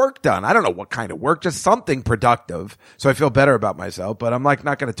some work done. I don't know what kind of work, just something productive. So I feel better about myself, but I'm not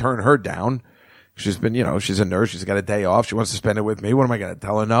going to turn her down. She's been, she's a nurse. She's got a day off. She wants to spend it with me. What am I going to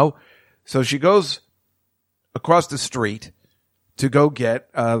tell her? No. So she goes across the street to go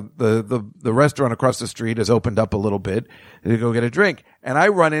get, the restaurant across the street has opened up a little bit to go get a drink. And I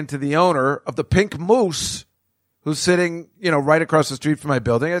run into the owner of the Pink Moose, who's sitting, right across the street from my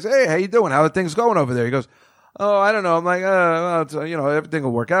building. I say, hey, how you doing? How are things going over there? He goes, oh, I don't know. I'm like, everything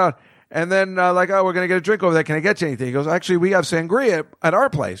will work out. And then, we're going to get a drink over there. Can I get you anything? He goes, actually, we have sangria at our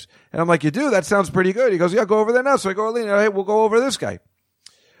place. And I'm like, you do? That sounds pretty good. He goes, yeah, go over there now. So I go, hey, we'll go over this guy.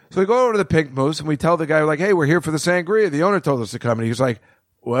 So we go over to the Pink Moose and we tell the guy, hey, we're here for the sangria. The owner told us to come. And he's like,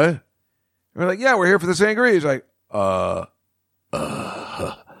 what? And we're like, yeah, we're here for the sangria. He's like,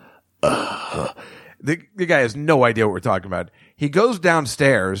 The guy has no idea what we're talking about. He goes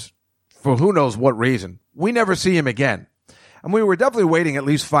downstairs for who knows what reason. We never see him again. And we were definitely waiting at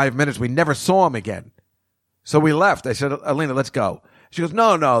least 5 minutes. We never saw him again. So we left. I said, Alina, let's go. She goes,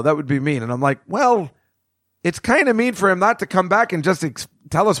 no, that would be mean. And I'm like, well, it's kind of mean for him not to come back and just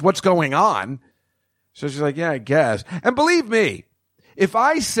tell us what's going on. So she's like, yeah, I guess. And believe me, if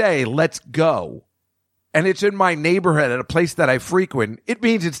I say, let's go, and it's in my neighborhood at a place that I frequent, it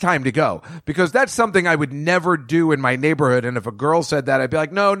means it's time to go. Because that's something I would never do in my neighborhood. And if a girl said that, I'd be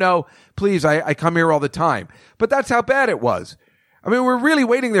like, no, please, I come here all the time. But that's how bad it was. I mean, we're really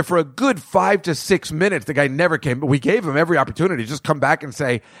waiting there for a good 5 to 6 minutes. The guy never came, but we gave him every opportunity to just come back and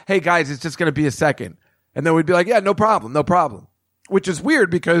say, hey, guys, it's just going to be a second. And then we'd be like, yeah, no problem. Which is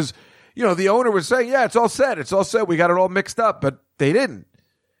weird because, the owner was saying, yeah, it's all set. We got it all mixed up, but they didn't.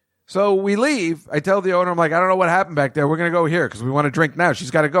 So we leave. I tell the owner, I'm like, I don't know what happened back there. We're going to go here because we want to drink now.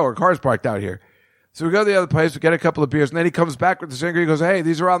 She's got to go. Her car's parked out here. So we go to the other place. We get a couple of beers. And then he comes back with the sangria. He goes, hey,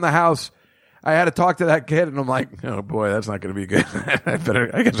 these are on the house. I had to talk to that kid. And I'm like, oh, boy, that's not going to be good.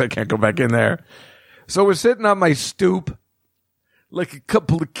 I guess I can't go back in there. So we're sitting on my stoop like a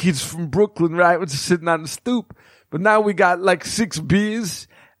couple of kids from Brooklyn, right? We're just sitting on the stoop. But now we got 6 beers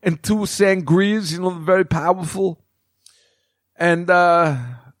and 2 sangrias, very powerful. And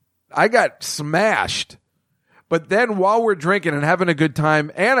I got smashed. But then while we're drinking and having a good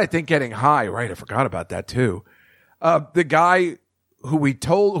time, and I think getting high, right? I forgot about that too. The guy who we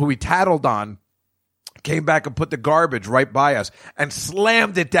tattled on came back and put the garbage right by us and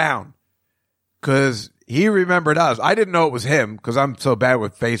slammed it down because he remembered us. I didn't know it was him because I'm so bad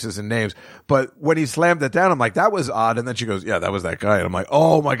with faces and names. But when he slammed it down, I'm like, that was odd. And then she goes, yeah, that was that guy. And I'm like,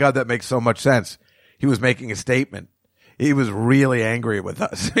 oh my God, that makes so much sense. He was making a statement. He was really angry with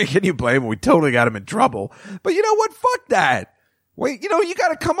us. Can you blame him? We totally got him in trouble. But you know what? Fuck that. Wait, you got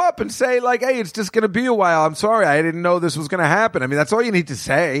to come up and say hey, it's just going to be a while. I'm sorry. I didn't know this was going to happen. I mean, that's all you need to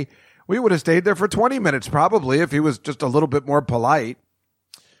say. We would have stayed there for 20 minutes probably if he was just a little bit more polite.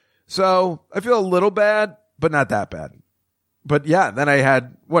 So I feel a little bad, but not that bad. But yeah, then I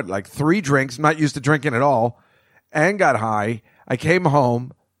had 3 drinks. I'm not used to drinking at all and got high. I came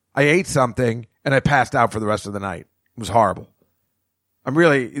home. I ate something and I passed out for the rest of the night. It was horrible.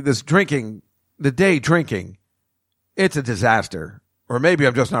 The day drinking, it's a disaster. Or maybe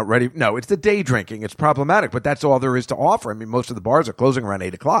I'm just not ready. No, it's the day drinking. It's problematic, but that's all there is to offer. I mean, most of the bars are closing around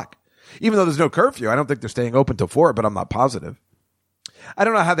 8 o'clock. Even though there's no curfew, I don't think they're staying open till 4, but I'm not positive. I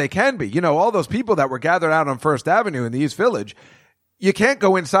don't know how they can be. All those people that were gathered out on First Avenue in the East Village, you can't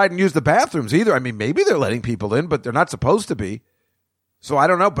go inside and use the bathrooms either. I mean, maybe they're letting people in, but they're not supposed to be. So I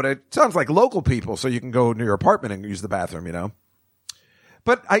don't know, but it sounds like local people, so you can go to your apartment and use the bathroom,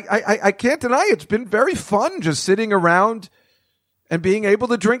 But I can't deny it's been very fun just sitting around and being able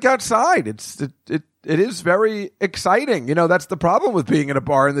to drink outside. It is very exciting. That's the problem with being in a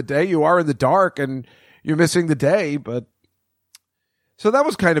bar in the day. You are in the dark and you're missing the day, but so that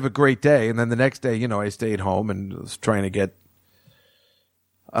was kind of a great day. And then the next day, I stayed home and was trying to get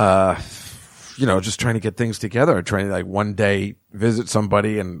just trying to get things together. Trying to one day visit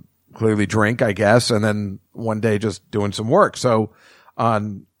somebody and clearly drink, I guess. And then one day just doing some work. So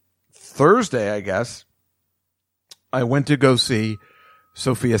on Thursday, I guess, I went to go see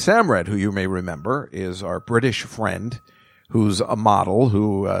Sophia Samred, who you may remember is our British friend who's a model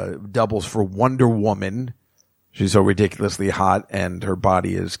who doubles for Wonder Woman. She's so ridiculously hot and her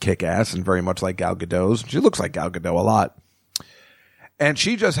body is kick-ass and very much like Gal Gadot's. She looks like Gal Gadot a lot. And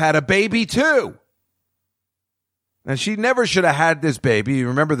she just had a baby too. And she never should have had this baby. You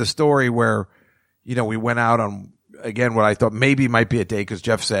remember the story where, we went out on, again, what I thought maybe might be a date because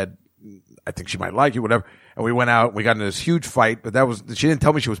Jeff said, I think she might like you, whatever. And we went out, we got into this huge fight, but she didn't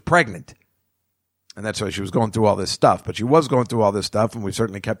tell me she was pregnant. And that's why she was going through all this stuff. But she was going through all this stuff, and we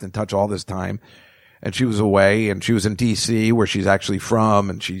certainly kept in touch all this time. And she was away, and she was in D.C., where she's actually from,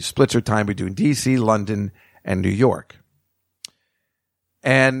 and she splits her time between D.C., London, and New York.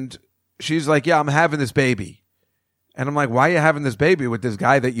 And she's like, yeah, I'm having this baby. And I'm like, why are you having this baby with this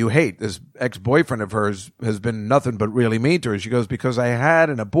guy that you hate? This ex-boyfriend of hers has been nothing but really mean to her. She goes, because I had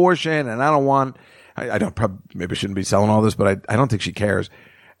an abortion and I don't want, I don't probably, maybe shouldn't be selling all this, but I don't think she cares.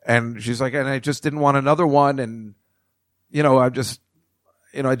 And she's like, and I just didn't want another one. And, I just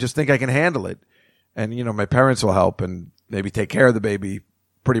think I can handle it. And, my parents will help and maybe take care of the baby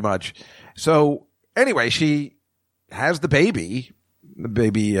pretty much. So anyway, she has the baby,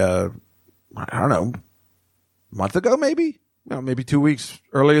 I don't know, a month ago, maybe 2 weeks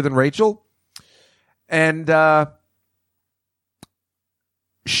earlier than Rachel. And,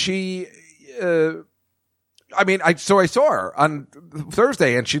 she, I saw her on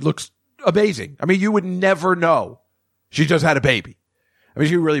Thursday and she looks amazing. I mean, you would never know she just had a baby. I mean,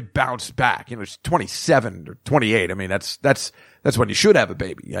 she really bounced back. She's 27 or 28. I mean, that's when you should have a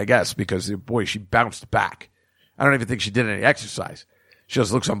baby, I guess, because boy, she bounced back. I don't even think she did any exercise. She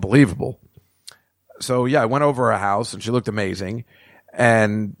just looks unbelievable. So yeah, I went over her house and she looked amazing.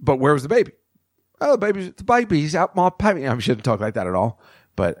 But where was the baby? Oh, the baby's at my parents'. I shouldn't talk like that at all,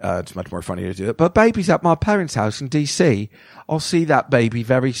 but it's much more funny to do it. But baby's at my parents' house in DC. I'll see that baby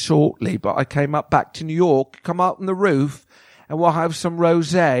very shortly. But I came back to New York, come up on the roof, and we'll have some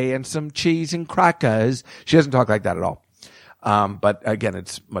rosé and some cheese and crackers. She doesn't talk like that at all. But again,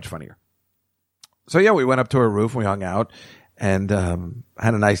 it's much funnier. So yeah, we went up to her roof and we hung out. And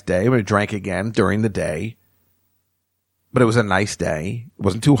had a nice day. We drank again during the day. But it was a nice day. It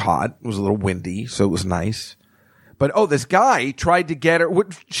wasn't too hot. It was a little windy, so it was nice. But, this guy tried to get her.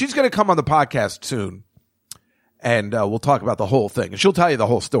 She's going to come on the podcast soon. And we'll talk about the whole thing. And she'll tell you the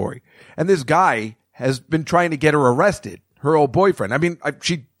whole story. And this guy has been trying to get her arrested, her old boyfriend. I mean,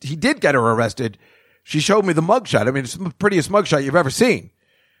 he did get her arrested. She showed me the mugshot. I mean, it's the prettiest mugshot you've ever seen.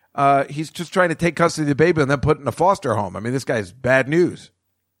 He's just trying to take custody of the baby and then put it in a foster home. I mean, this guy's bad news.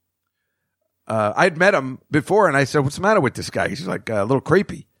 I'd met him before and I said, what's the matter with this guy? He's like a little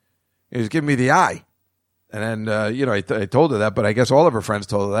creepy. He was giving me the eye. And then, I told her that, but I guess all of her friends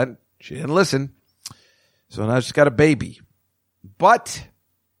told her that. She didn't listen. So now she's got a baby. But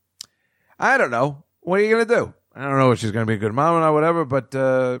I don't know. What are you going to do? I don't know if she's going to be a good mom or whatever, but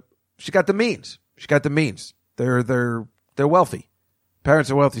she got the means. They're wealthy.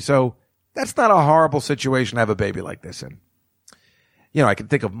 Parents are wealthy, so that's not a horrible situation to have a baby like this in. I can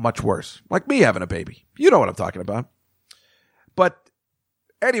think of much worse, like me having a baby. You know what I'm talking about. But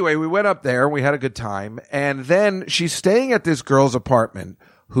anyway, we went up there, we had a good time, and then she's staying at this girl's apartment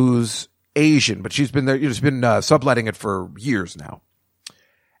who's Asian, but she's been there, she's been subletting it for years now.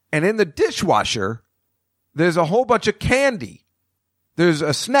 And in the dishwasher, there's a whole bunch of candy. There's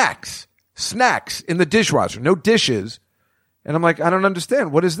snacks in the dishwasher, no dishes. And I'm like, I don't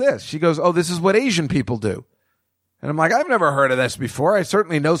understand. What is this? She goes, oh, this is what Asian people do. And I'm like, I've never heard of this before. I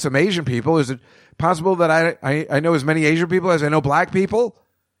certainly know some Asian people. Is it possible that I know as many Asian people as I know black people?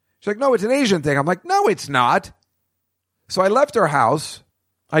 She's like, no, it's an Asian thing. I'm like, no, it's not. So I left her house.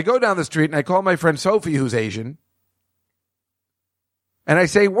 I go down the street and I call my friend Sophie, who's Asian. And I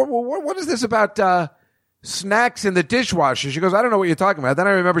say, what is this about snacks in the dishwasher? She goes, I don't know what you're talking about. Then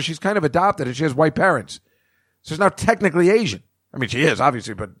I remember she's kind of adopted and she has white parents. So she's not technically Asian. I mean, she is,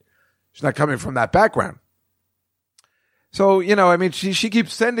 obviously, but she's not coming from that background. So, she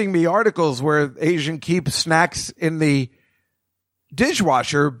keeps sending me articles where Asian keep snacks in the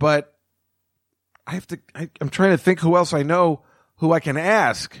dishwasher, but I'm trying to think who else I know who I can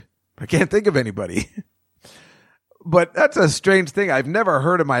ask. I can't think of anybody. But that's a strange thing I've never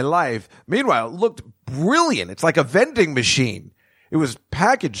heard in my life. Meanwhile, it looked brilliant. It's like a vending machine. It was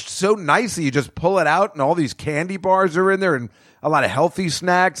packaged so nicely. You just pull it out and all these candy bars are in there and a lot of healthy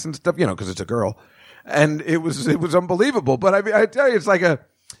snacks and stuff, because it's a girl. And it was unbelievable. But I mean, I tell you, it's like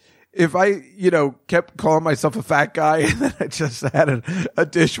if I, kept calling myself a fat guy and then I just had a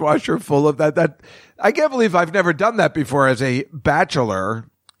dishwasher full of that, I can't believe I've never done that before as a bachelor,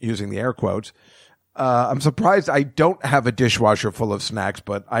 using the air quotes. I'm surprised I don't have a dishwasher full of snacks,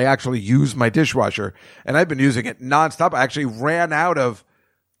 but I actually use my dishwasher and I've been using it nonstop. I actually ran out of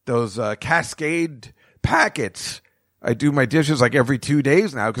those Cascade packets. I do my dishes like every 2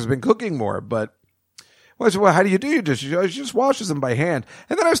 days now because I've been cooking more. But I said, well, how do you do your dishes? She just washes them by hand.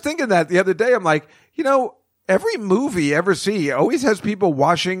 And then I was thinking that the other day, I'm like, every movie you ever see always has people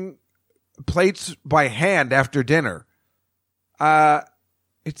washing plates by hand after dinner.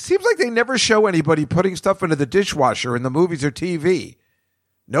 It seems like they never show anybody putting stuff into the dishwasher in the movies or TV.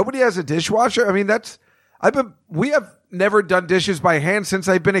 Nobody has a dishwasher. I mean, we have never done dishes by hand since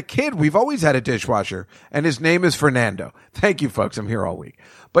I've been a kid. We've always had a dishwasher, and his name is Fernando. Thank you, folks. I'm here all week.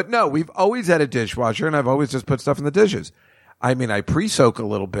 But no, we've always had a dishwasher, and I've always just put stuff in the dishes. I mean, I pre-soak a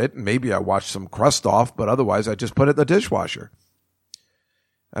little bit, and maybe I wash some crust off, but otherwise I just put it in the dishwasher.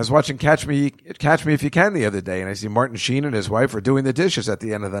 I was watching Catch Me If You Can the other day, and I see Martin Sheen and his wife are doing the dishes at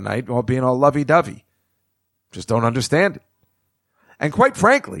the end of the night while being all lovey-dovey. Just don't understand it. And quite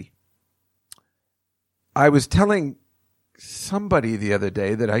frankly, I was telling somebody the other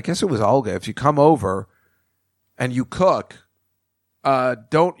day that I guess it was Olga, if you come over and you cook,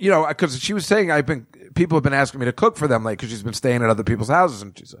 don't, because she was saying people have been asking me to cook for them, like, because she's been staying at other people's houses,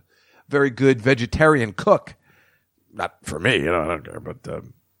 and she's a very good vegetarian cook. Not for me, I don't care, but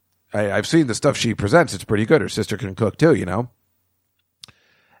I've seen the stuff she presents. It's pretty good. Her sister can cook too,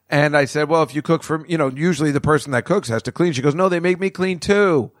 And I said, well, if you cook for, usually the person that cooks has to clean. She goes, no, they make me clean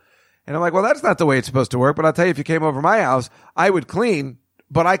too. And I'm like, well, that's not the way it's supposed to work. But I'll tell you, if you came over my house, I would clean,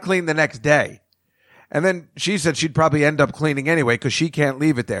 but I clean the next day. And then she said she'd probably end up cleaning anyway because she can't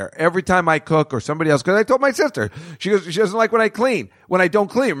leave it there. Every time I cook or somebody else, because I told my sister, she goes, she doesn't like when I clean, when I don't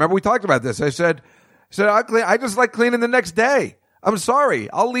clean. Remember we talked about this. I said, I'll clean. I just like cleaning the next day. I'm sorry.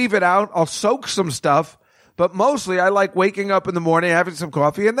 I'll leave it out. I'll soak some stuff. But mostly I like waking up in the morning, having some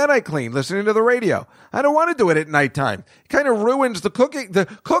coffee, and then I clean, listening to the radio. I don't want to do it at nighttime. It kind of ruins the cooking. The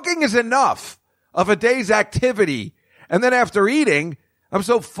cooking is enough of a day's activity. And then after eating, I'm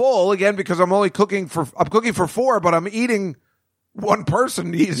so full, again, because I'm cooking for 4, but I'm eating, one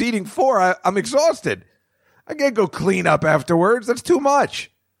person is eating 4. I'm exhausted. I can't go clean up afterwards. That's too much.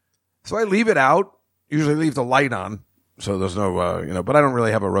 So I leave it out. Usually leave the light on. So there's no, but I don't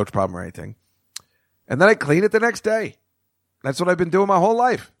really have a roach problem or anything. And then I clean it the next day. That's what I've been doing my whole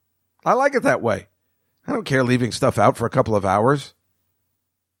life. I like it that way. I don't care leaving stuff out for a couple of hours.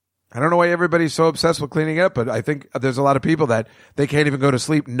 I don't know why everybody's so obsessed with cleaning it up, but I think there's a lot of people that they can't even go to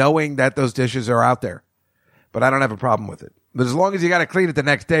sleep knowing that those dishes are out there. But I don't have a problem with it. But as long as you got to clean it the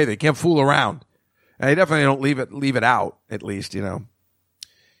next day, they can't fool around. And I definitely don't leave it out, at least, And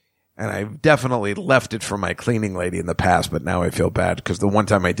I've definitely left it for my cleaning lady in the past, but now I feel bad because the one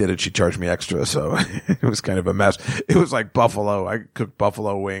time I did it, she charged me extra. So it was kind of a mess. It was like buffalo. I cooked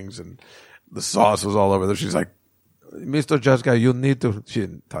buffalo wings and the sauce was all over there. She's like, Mr. Jessica, you need to. She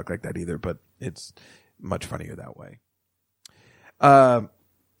didn't talk like that either, but it's much funnier that way.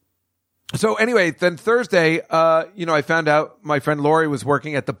 So anyway, then Thursday, I found out my friend Lori was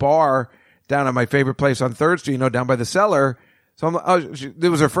working at the bar down at my favorite place on 3rd Street, down by the cellar. So it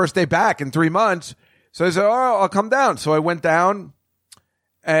was her first day back in 3 months. So I said, I'll come down. So I went down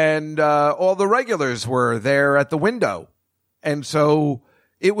and all the regulars were there at the window. And so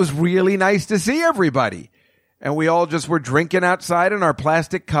it was really nice to see everybody. And we all just were drinking outside in our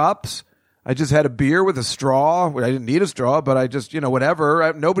plastic cups. I just had a beer with a straw. I didn't need a straw, but I just,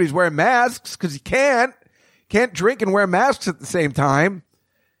 whatever. Nobody's wearing masks because you can't drink and wear masks at the same time.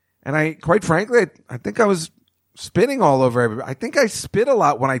 And quite frankly, I think I was spitting all over everybody. I think I spit a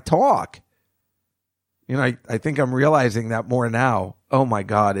lot when I talk. I think I'm realizing that more now. Oh my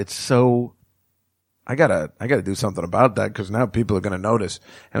God, it's so. I gotta do something about that because now people are gonna notice,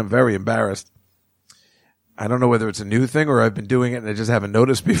 and I'm very embarrassed. I don't know whether it's a new thing or I've been doing it and I just haven't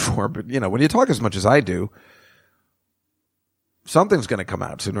noticed before. But when you talk as much as I do, something's gonna come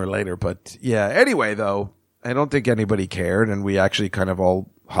out sooner or later. But yeah, anyway, though, I don't think anybody cared, and we actually kind of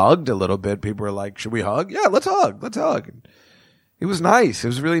all hugged a little bit. People were like, should we hug? Yeah, let's hug. And it was nice. It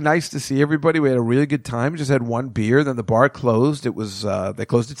was really nice to see everybody. We had a really good time. Just had one beer. Then the bar closed. It was, they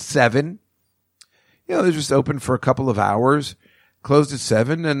closed at 7. They just opened for a couple of hours, closed at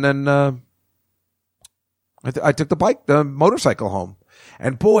 7. And then, I took the motorcycle home,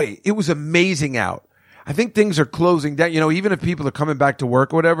 and boy, it was amazing out. I think things are closing down. Even if people are coming back to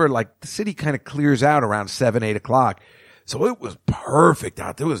work or whatever, like the city kind of clears out around 7, 8 o'clock. So it was perfect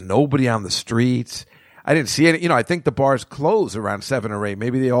out. There was nobody on the streets. I didn't see any, I think the bars close around 7 or 8.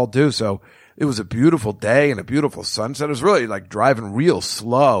 Maybe they all do. So it was a beautiful day and a beautiful sunset. It was really like driving real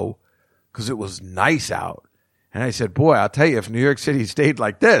slow because it was nice out. And I said, boy, I'll tell you, if New York City stayed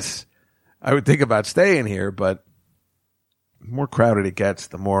like this, I would think about staying here. But the more crowded it gets,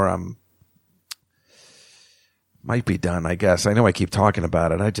 the more might be done, I guess. I know I keep talking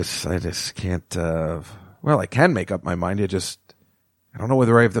about it. I just can't, I can make up my mind. I don't know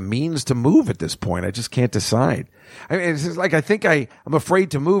whether I have the means to move at this point. I just can't decide. I mean, it's just like, I think I'm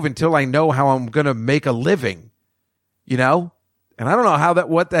afraid to move until I know how I'm going to make a living, and I don't know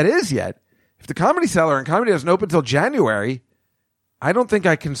what that is yet. If the Comedy Cellar and Comedy doesn't open until January, I don't think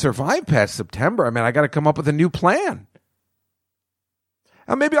I can survive past September. I mean, I got to come up with a new plan.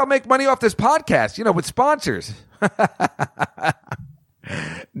 And maybe I'll make money off this podcast, with sponsors.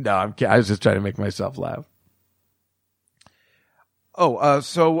 No, I'm kidding. I was just trying to make myself laugh.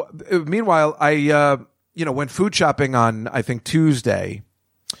 So meanwhile, I went food shopping on, I think, Tuesday,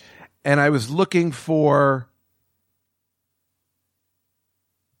 and I was looking for.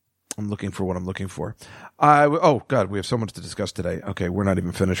 I'm looking for what I'm looking for. Oh, God, we have so much to discuss today. Okay, we're not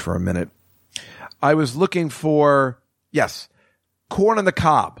even finished for a minute. I was looking for, yes, corn on the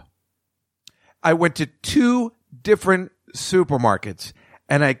cob. I went to 2 different supermarkets,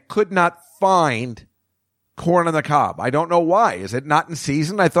 and I could not find corn on the cob. I don't know why. Is it not in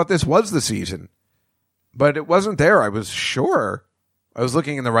season? I thought this was the season. But it wasn't there. I was sure I was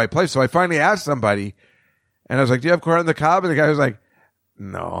looking in the right place. So I finally asked somebody, and I was like, do you have corn on the cob? And the guy was like,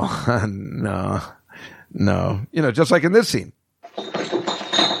 no, no. Just like in this scene.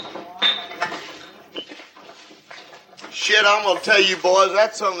 Shit, I'm gonna tell you boys,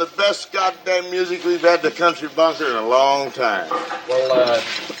 that's some of the best goddamn music we've had the Country Bunker in a long time. Well,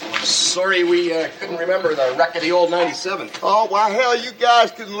 sorry we couldn't remember the wreck of the old 97. Oh, why hell, you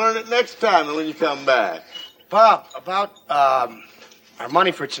guys can learn it next time when you come back. Pop, about our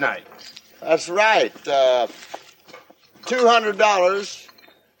money for tonight. That's right, $200,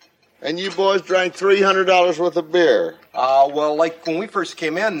 and you boys drank $300 worth of beer. Well, like when we first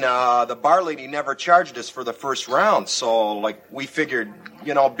came in, the bar lady never charged us for the first round, so like we figured,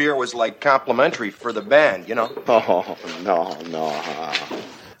 beer was like complimentary for the band, Oh, no.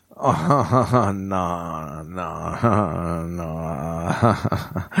 Oh,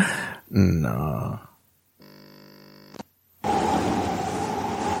 no.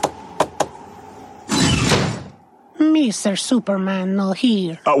 Mr. Superman not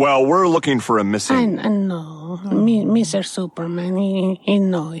here. Well, we're looking for a missing... I know. Mr. Superman, he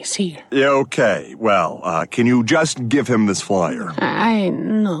knows he's here. Yeah, okay. Well, can you just give him this flyer?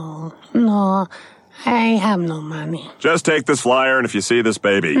 No, I have no money. Just take this flyer, and if you see this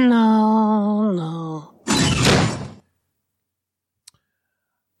baby... No.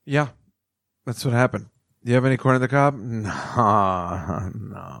 Yeah, that's what happened. Do you have any corn on the cob?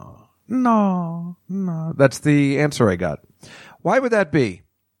 No. That's the answer I got. Why would that be?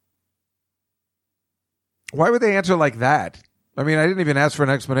 Why would they answer like that? I mean, I didn't even ask for an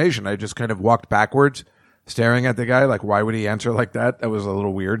explanation. I just kind of walked backwards, staring at the guy. Like, why would he answer like that? That was a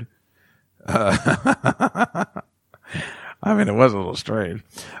little weird. I mean, it was a little strange.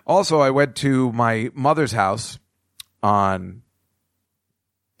 Also, I went to my mother's house on...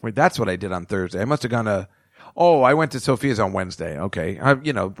 Wait, that's what I did on Thursday. I must have gone to... Oh, I went to Sophia's on Wednesday. Okay.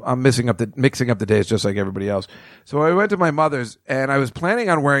 I'm mixing up the days just like everybody else. So I went to my mother's, and I was planning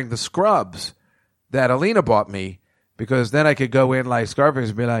on wearing the scrubs that Alina bought me, because then I could go in like Scarface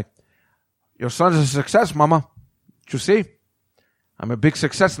and be like, your son's a success, Mama. You see? I'm a big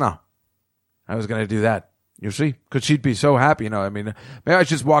success now. I was going to do that. You see? Because she'd be so happy, I mean, maybe I should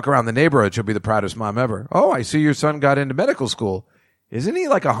just walk around the neighborhood. She'll be the proudest mom ever. Oh, I see your son got into medical school. Isn't he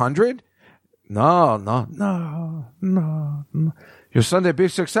like 100? No. Your son a big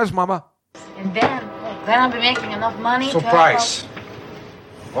success, Mama. And then I'll be making enough money. Surprise.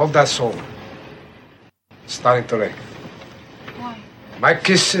 All that's over. Starting today. Why? My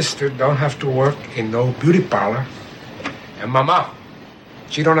kid's sister don't have to work in no beauty parlor. And Mama,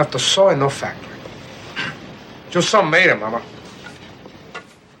 she don't have to sew in no factory. Your son made it, Mama.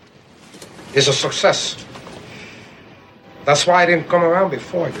 It's a success. That's why I didn't come around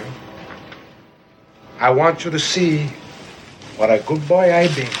before, I want you to see what a good boy I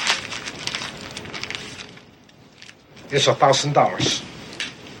be. It's $1,000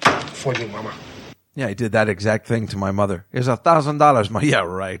 for you, Mama. Yeah, I did that exact thing to my mother. Here's $1,000, Ma. Yeah,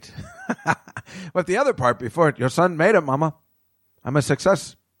 right. But the other part before it, your son made it, Mama. I'm a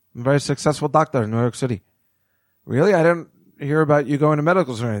success. I'm a very successful doctor in New York City. Really? I didn't hear about you going to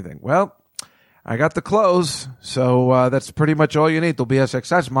medicals or anything. Well, I got the clothes, so that's pretty much all you need to be a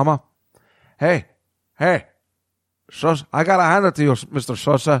success, Mama. Hey, Sosa, I gotta hand it to you, Mr.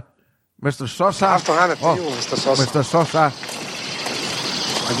 Sosa. Mr. Sosa. I have to hand it to you, Mr. Sosa. Mr. Sosa.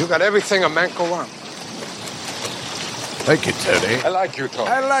 And you got everything a man can want. Thank you, Tony. I like you, Tony.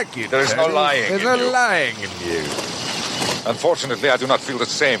 I like you, There is no Tony. lying There's in no you. lying in you. Unfortunately, I do not feel the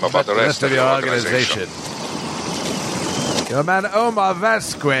same about the rest of your organization. Your man Omar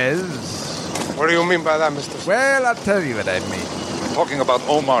Vasquez. What do you mean by that, Mr. Well, I'll tell you what I mean. I'm talking about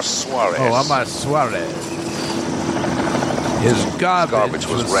Omar Suarez. Oh, Omar Suarez. His garbage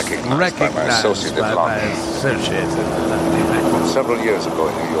was recognized by my associate in London. Several years ago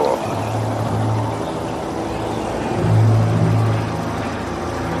in New York.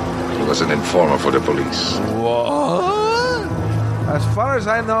 He was an informer for the police. What? As far as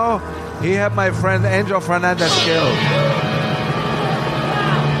I know, he had my friend Angel Fernandez killed.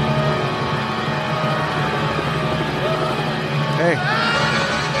 Hey.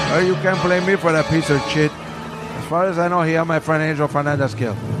 Well, you can't blame me for that piece of shit. As far as I know, he had my friend Angel Fernandez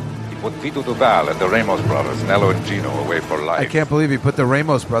killed. He put Vito Duval and the Ramos brothers, Nello and Gino, away for life. I can't believe he put the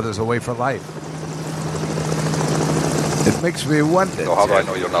Ramos brothers away for life. It makes me wonder. So how do I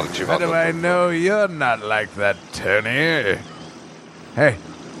know you're not a Chivato? How do I know you're not like that, Tony? Hey,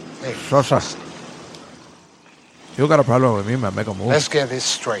 Sosa. You got a problem with me, man? Make a move. Let's get this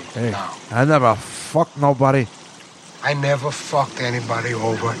straight now. I never fucked nobody. I never fucked anybody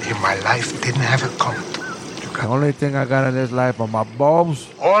over in my life. Didn't have it coming. The only thing I got in this life are my balls.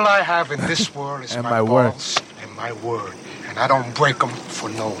 All I have in this world is and my word. balls and my word. And I don't break them for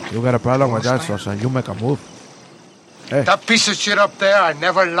no one. You got a problem with that, Sosa. You make a move. Hey. That piece of shit up there, I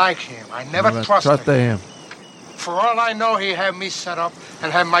never liked him. I never trusted him. For all I know, he had me set up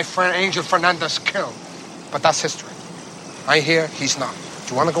and had my friend Angel Fernandez killed. But that's history. I hear he's not.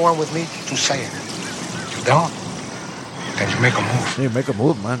 Do you want to go on with me? You say it. You don't? Then you make a move. You make a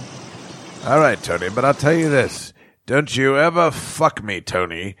move, man. All right, Tony, but I'll tell you this. Don't you ever fuck me,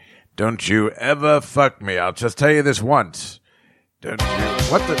 Tony. Don't you ever fuck me. I'll just tell you this once. Don't you...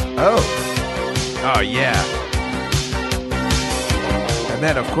 What the... Oh, yeah. And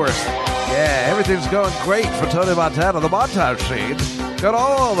then, of course, yeah, everything's going great for Tony Montana. The montage scene got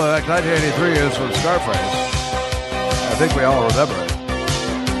all the 1983 years from Scarface. I think we all remember it.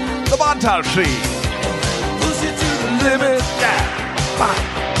 The montage scene. Push it to the limit. Yeah.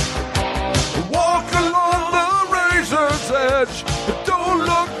 Walk along the razor's edge. But don't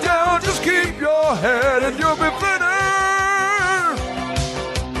look down. Just keep your head and you'll be finished.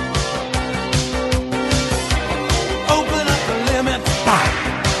 Open up the limit.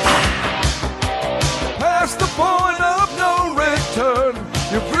 Past the point of no return.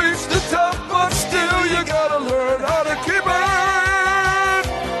 You've reached the top, but still you gotta learn how to keep it.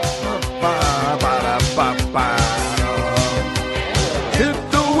 Hit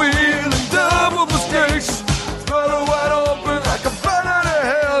the wheel and double mistakes. Throttle wide open like a bat out of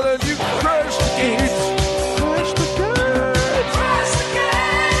hell, and you crash the gates. Crash the gates. Crash the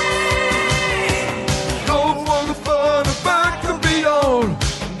gates. Go for the fun and back and beyond.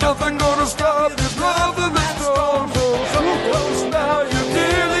 Nothing gonna stop this love in the storm. So close now, you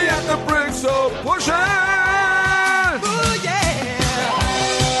nearly at the brink. So push it. Oh yeah.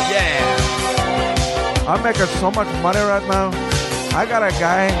 Yeah. I'm making so much money right now. I got a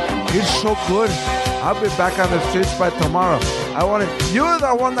guy, he's so good. I'll be back on the streets by tomorrow. You're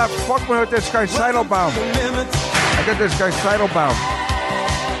the one that fucked me with this guy Seidelbaum. I got this guy Seidelbaum.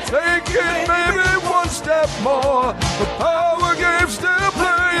 Take it maybe one step more. The power game's still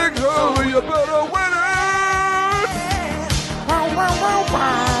playing, so you better win it. Wow, wow, wow,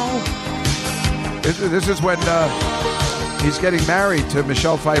 wow. This is when he's getting married to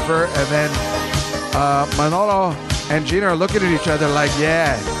Michelle Pfeiffer, and then Manolo and Gina are looking at each other like,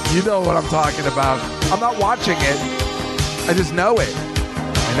 yeah, you know what I'm talking about. I'm not watching it. I just know it.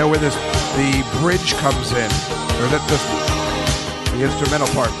 I know where the bridge comes in. Or is that just the instrumental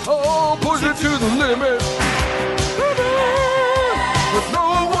part? Oh, push it to the limit. With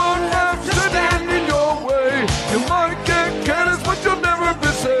no one left standing in your way. You might get careless, but you'll never be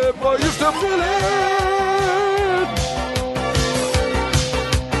safe. But you still feel it.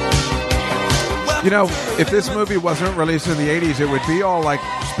 You know, if this movie wasn't released in the 80s, it would be all like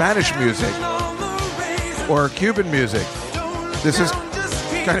Spanish music or Cuban music. This is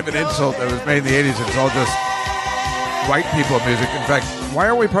kind of an insult that was made in the 80s. It's all just white people music. In fact, why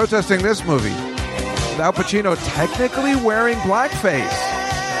are we protesting this movie? With Al Pacino technically wearing blackface.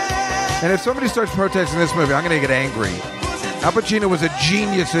 And if somebody starts protesting this movie, I'm going to get angry. Al Pacino was a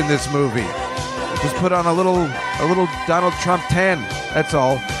genius in this movie. Just put on a little Donald Trump tan. That's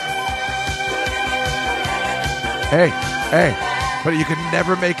all. Hey, but you can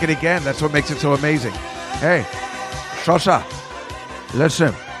never make it again. That's what makes it so amazing. Hey, Sosa,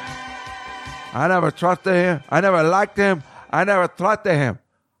 listen. I never trusted him. I never liked him. I never trusted him.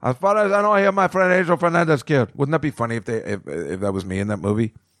 As far as I know, I have my friend Angel Fernandez killed. Wouldn't that be funny if that was me in that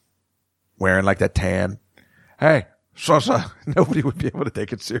movie? Wearing like that tan. Hey, Sosa, nobody would be able to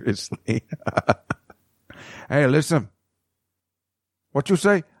take it seriously. Hey, listen. What you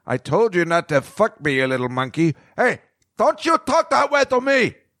say? I told you not to fuck me, you little monkey. Hey, don't you talk that way to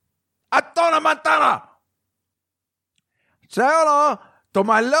me. Tony Montana. Say hello to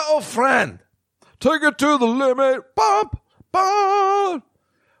my little friend. Take it to the limit. Bump, bump.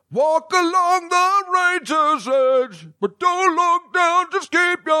 Walk along the ranger's edge. But don't look down, just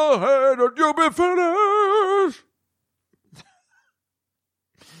keep your head and you'll be finished.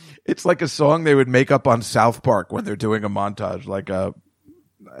 It's like a song they would make up on South Park when they're doing a montage, like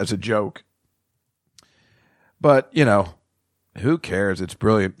as a joke. But, you know, Who cares? It's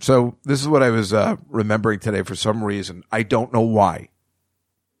brilliant. So this is what I was remembering today for some reason. I don't know why.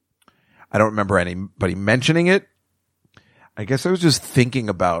 I don't remember anybody mentioning it. I guess I was just thinking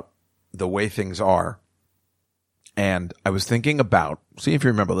about the way things are. And I was thinking about, see if you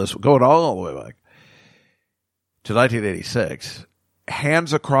remember this, going all the way back to 1986,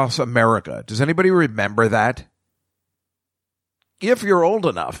 Hands Across America. Does anybody remember that? If you're old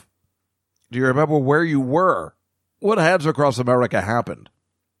enough, do you remember where you were when Hands Across America happened?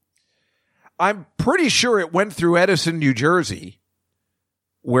 I'm pretty sure it went through Edison, New Jersey,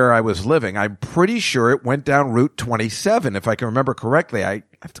 where I was living. I'm pretty sure it went down Route 27, if I can remember correctly. I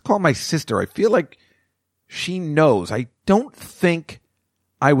have to call my sister. I feel like she knows. I don't think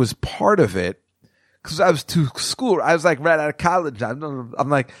I was part of it because I was too school. I was like right out of college. I'm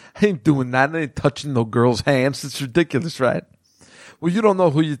like, I ain't doing that. I ain't touching no girl's hands. It's ridiculous, right? Well, you don't know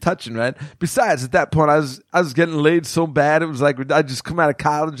who you're touching, right? Besides, at that point, I was getting laid so bad. It was like I just come out of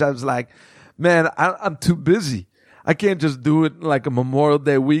college. I was like, man, I'm too busy. I can't just do it like a Memorial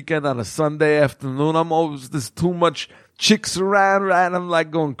Day weekend on a Sunday afternoon. There's too much chicks around, right? I'm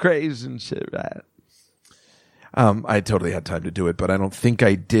like going crazy and shit, right? I totally had time to do it, but I don't think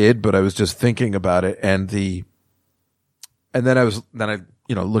I did, but I was just thinking about it then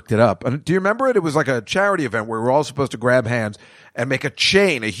I looked it up. And do you remember it? It was like a charity event where we were all supposed to grab hands and make a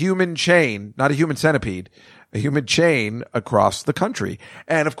human chain, not a human centipede, a human chain across the country.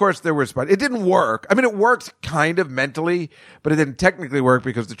 And of course it didn't work. I mean, it worked kind of mentally, but it didn't technically work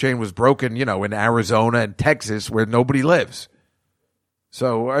because the chain was broken, in Arizona and Texas where nobody lives.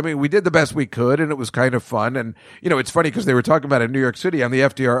 So, I mean, we did the best we could, and it was kind of fun. And, it's funny because they were talking about it in New York City on the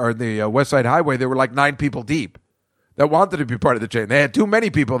FDR or the West Side Highway. There were like 9 people deep that wanted to be part of the chain. They had too many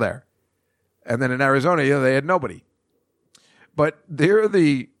people there. And then in Arizona, they had nobody. But they're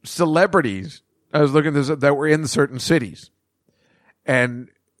the celebrities, I was looking at this, that were in certain cities. And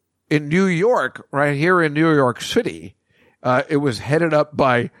in New York, right here in New York City, it was headed up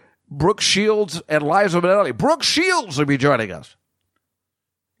by Brooke Shields and Liza Minnelli. Brooke Shields will be joining us.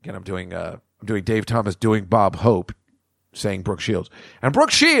 Again, I'm doing Dave Thomas doing Bob Hope, saying Brooke Shields. And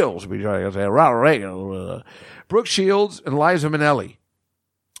Brooke Shields will be joining us. Ronald Reagan. Brooke Shields and Liza Minnelli.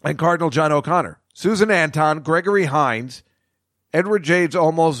 And Cardinal John O'Connor. Susan Anton, Gregory Hines, Edward James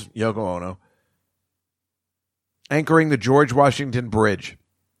Olmos, Yoko Ono. Anchoring the George Washington Bridge.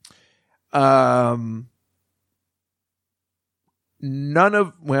 Yoko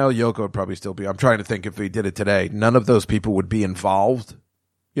would probably still be. I'm trying to think if we did it today. None of those people would be involved.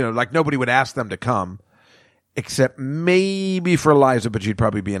 Like nobody would ask them to come, except maybe for Liza, but she'd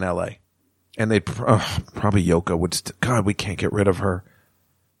probably be in L.A. And they'd probably Yoko would. God, we can't get rid of her.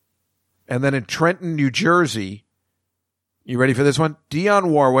 And then in Trenton, New Jersey, you ready for this one? Dionne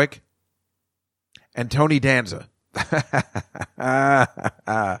Warwick and Tony Danza.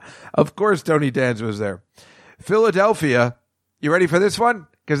 Of course, Tony Danza was there. Philadelphia, you ready for this one?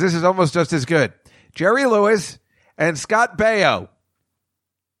 Because this is almost just as good. Jerry Lewis and Scott Baio.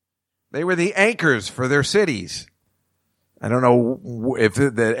 They were the anchors for their cities. I don't know if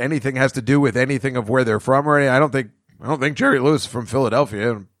anything has to do with anything of where they're from or anything. I don't think Jerry Lewis is from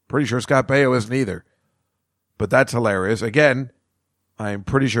Philadelphia. I'm pretty sure Scott Baio isn't either. But that's hilarious. Again, I'm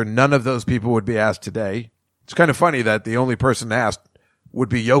pretty sure none of those people would be asked today. It's kind of funny that the only person asked would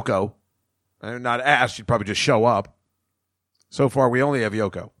be Yoko. Not asked, she'd probably just show up. So far, we only have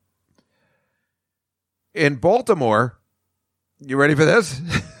Yoko. In Baltimore, you ready for this?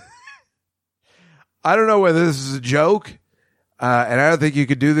 I don't know whether this is a joke, and I don't think you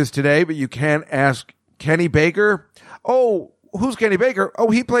could do this today, but you can ask Kenny Baker. Oh, who's Kenny Baker? Oh,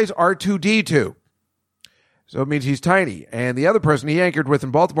 he plays R2-D2. So it means he's tiny. And the other person he anchored with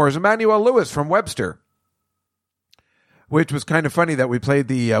in Baltimore is Emmanuel Lewis from Webster, which was kind of funny that we played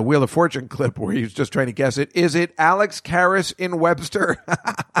the Wheel of Fortune clip where he was just trying to guess it. Is it Alex Karras in Webster?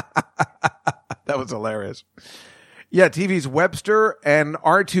 That was hilarious. Yeah, TV's Webster and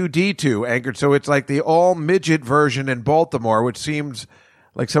R2-D2 anchored. So it's like the all-midget version in Baltimore, which seems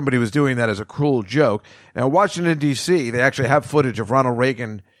like somebody was doing that as a cruel joke. Now, Washington, D.C., they actually have footage of Ronald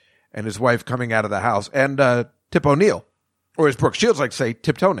Reagan and his wife coming out of the house. And Tip O'Neill, or as Brooke Shields like to say,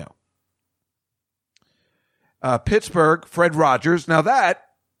 Tip Toenail. Pittsburgh, Fred Rogers. Now that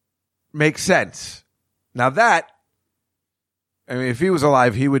makes sense. Now that, I mean, if he was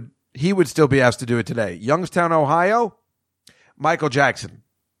alive, he would still be asked to do it today. Youngstown, Ohio, Michael Jackson.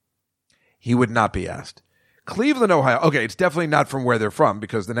 He would not be asked. Cleveland, Ohio. Okay, it's definitely not from where they're from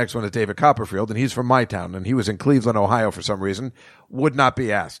because the next one is David Copperfield, and he's from my town, and he was in Cleveland, Ohio for some reason. Would not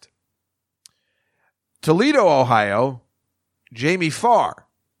be asked. Toledo, Ohio, Jamie Farr,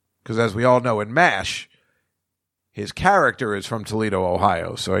 because as we all know in MASH, His character is from Toledo,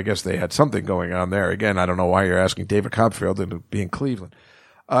 Ohio, so I guess they had something going on there. Again, I don't know why you're asking David Copperfield to be in Cleveland.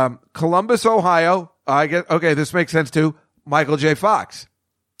 Columbus, Ohio. I get okay. This makes sense too. Michael J. Fox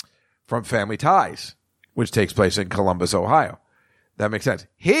from Family Ties, which takes place in Columbus, Ohio. That makes sense.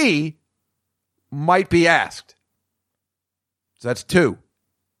 He might be asked. So that's 2.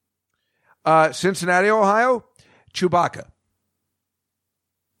 Cincinnati, Ohio. Chewbacca.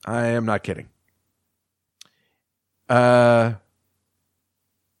 I am not kidding. I'm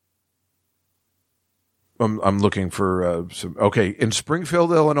looking for some. Okay, in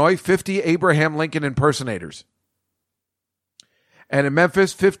Springfield, Illinois, 50 Abraham Lincoln impersonators, and in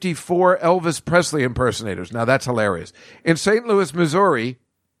Memphis, 54 Elvis Presley impersonators. Now that's hilarious. In St. Louis, Missouri,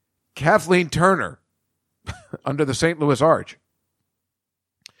 Kathleen Turner under the St. Louis Arch.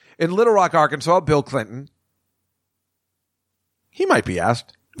 In Little Rock, Arkansas, Bill Clinton. He might be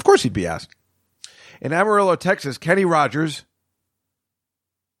asked. Of course, he'd be asked. In Amarillo, Texas, Kenny Rogers,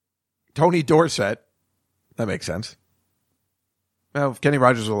 Tony Dorsett. That makes sense. Well, if Kenny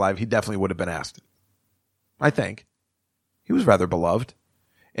Rogers was alive, he definitely would have been asked. I think. He was rather beloved.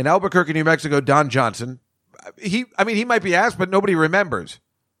 In Albuquerque, New Mexico, Don Johnson. He might be asked, but nobody remembers.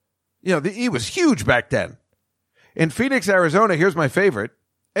 You know, he was huge back then. In Phoenix, Arizona, here's my favorite,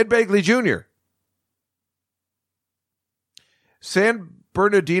 Ed Begley Jr. San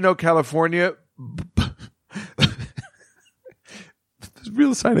Bernardino, California,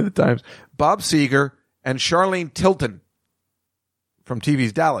 real sign of the times, Bob Seger and Charlene Tilton from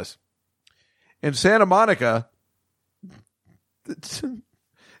TV's Dallas. In Santa Monica, it's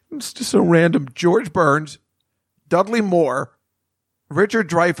just so random, George Burns, Dudley Moore, Richard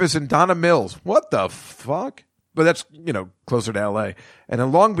Dreyfuss, and Donna Mills. What the fuck? But that's, closer to L.A. And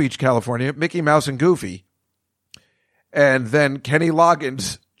in Long Beach, California, Mickey Mouse and Goofy. And then Kenny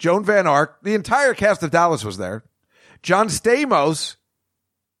Loggins, Joan Van Ark, the entire cast of Dallas was there. John Stamos.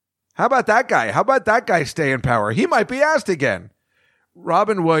 How about that guy? How about that guy stay in power? He might be asked again.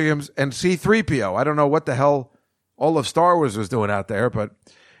 Robin Williams and C-3PO. I don't know what the hell all of Star Wars was doing out there, but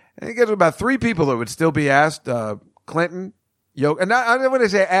I think there's about 3 people that would still be asked. Clinton, Yoko. And I don't want to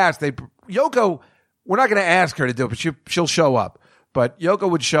say asked. Yoko, we're not going to ask her to do it, but she'll show up. But Yoko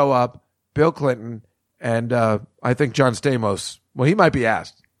would show up, Bill Clinton, and I think John Stamos. Well, he might be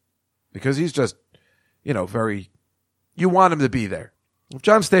asked because he's just, very, you want him to be there. If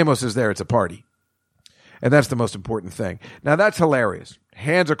John Stamos is there, it's a party. And that's the most important thing. Now, that's hilarious.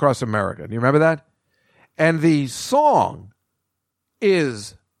 Hands Across America. Do you remember that? And the song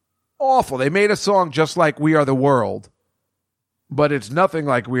is awful. They made a song just like We Are the World, but it's nothing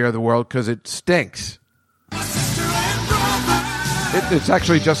like We Are the World because it stinks. It's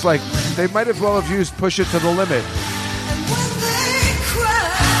actually just like, they might as well have used Push It to the Limit.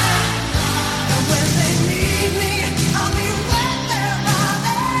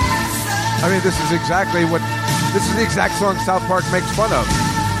 I mean, this is the exact song South Park makes fun of.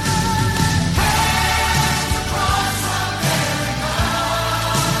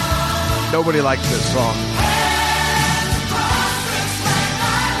 Nobody likes this song.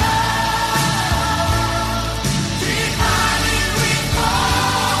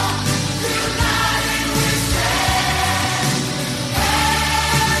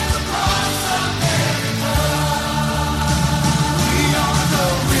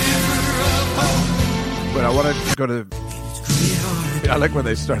 But I want to go to. I like when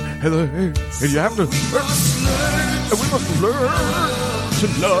they start. Hello, and you have to. We must learn to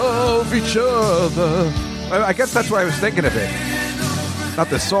love each other. I guess that's why I was thinking of it. Not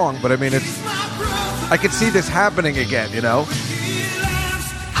the song, but I mean, it's. I could see this happening again,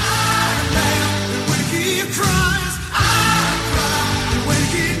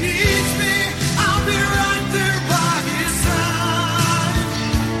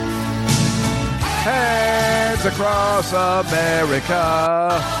 Hands across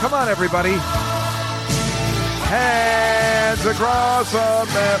America. Come on, everybody. Hands across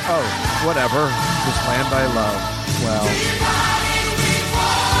America. Oh, whatever. This land I love.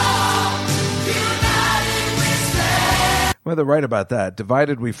 Well, they're right about that.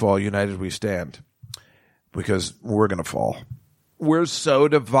 Divided we fall, united we stand. Because we're going to fall. We're so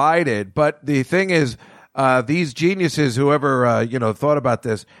divided. But the thing is, these geniuses, whoever, thought about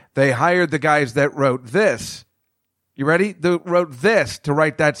this, they hired the guys that wrote this. You ready? They wrote this to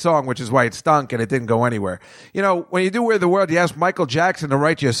write that song, which is why it stunk and it didn't go anywhere. When you do We're the World, you ask Michael Jackson to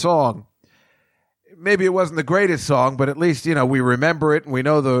write you a song. Maybe it wasn't the greatest song, but at least, we remember it and we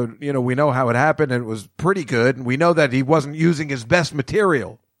know we know how it happened and it was pretty good. And we know that he wasn't using his best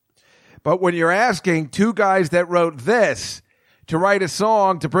material. But when you're asking 2 guys that wrote this to write a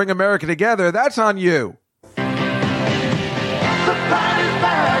song to bring America together, that's on you.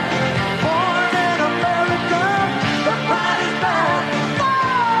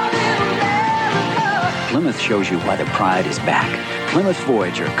 Plymouth shows you why the pride is back. Plymouth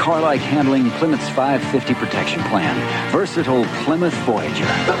Voyager, car-like handling, Plymouth's 550 protection plan. Versatile Plymouth Voyager.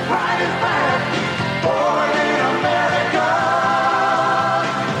 The pride is back. Born in America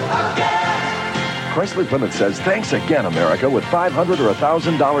again. Chrysler Plymouth says, thanks again, America, with $500 or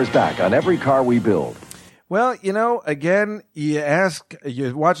 $1,000 back on every car we build. Well, again,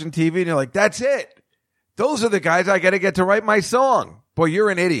 you're watching TV and you're like, that's it. Those are the guys I got to get to write my song. Boy, you're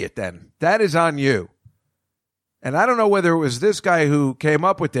an idiot then. That is on you. And I don't know whether it was this guy who came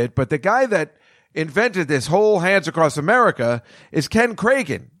up with it, but the guy that invented this whole Hands Across America is Ken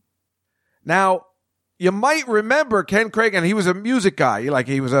Kragen. Now, you might remember Ken Kragen. He was a music guy.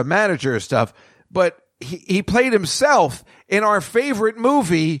 He was a manager and stuff. But he played himself in our favorite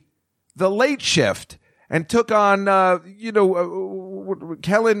movie, The Late Shift, and took on, Helen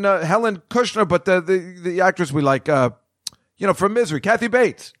Kushner, but the actress we like, from Misery, Kathy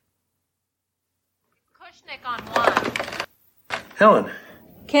Bates. Kushnick on one. Helen.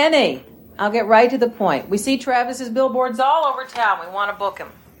 Kenny, I'll get right to the point. We see Travis's billboards all over town. We want to book him.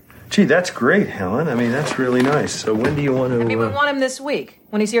 Gee, that's great, Helen. I mean, that's really nice. So when do you want to... We want him this week,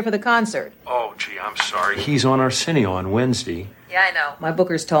 when he's here for the concert. Oh, gee, I'm sorry. He's on Arsenio on Wednesday. Yeah, I know. My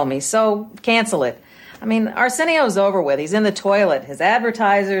bookers told me, so cancel it. I mean, Arsenio's over with. He's in the toilet. His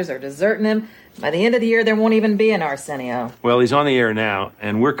advertisers are deserting him. By the end of the year, there won't even be an Arsenio. Well, he's on the air now,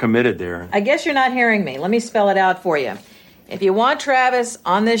 and we're committed there. I guess you're not hearing me. Let me spell it out for you. If you want Travis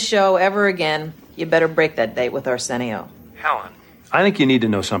on this show ever again, you better break that date with Arsenio. Helen, I think you need to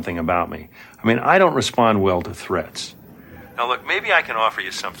know something about me. I mean, I don't respond well to threats. Now, look, maybe I can offer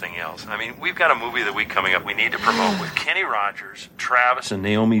you something else. I mean, we've got a movie of the week coming up we need to promote with Kenny Rogers, Travis, and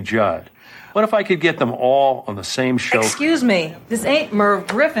Naomi Judd. What if I could get them all on the same show? Excuse me, this ain't Merv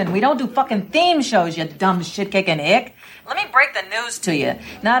Griffin. We don't do fucking theme shows, you dumb shit-kicking hick. Let me break the news to you.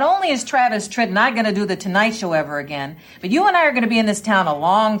 Not only is Travis Tritt not going to do The Tonight Show ever again, but you and I are going to be in this town a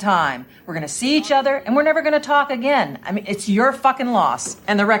long time. We're going to see each other, and we're never going to talk again. I mean, it's your fucking loss,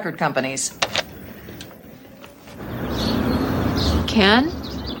 and the record company's. Ken?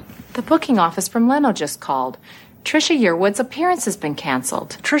 The booking office from Leno just called. Trisha Yearwood's appearance has been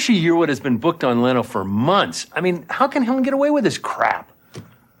canceled. Trisha Yearwood has been booked on Leno for months. I mean, how can Helen get away with this crap?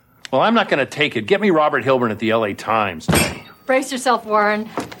 Well, I'm not going to take it. Get me Robert Hilburn at the LA Times. Brace yourself, Warren.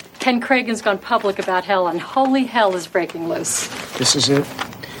 Ken Kragen's gone public about Helen. Holy hell is breaking loose. This is it?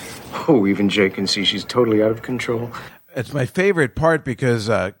 Oh, even Jay can see she's totally out of control. It's my favorite part because,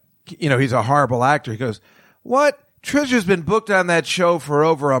 he's a horrible actor. He goes, what? Trisha's been booked on that show for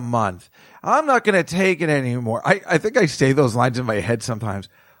over a month. I'm not going to take it anymore. I think I say those lines in my head sometimes.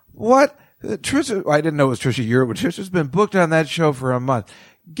 What? Trisha, I didn't know it was Trisha Yearwood. Trisha's been booked on that show for a month.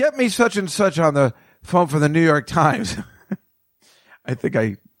 Get me such and such on the phone for the New York Times. I think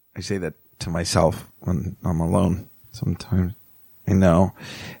I say that to myself when I'm alone sometimes. I know.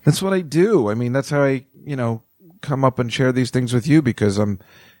 That's what I do. I mean, that's how I, come up and share these things with you because I'm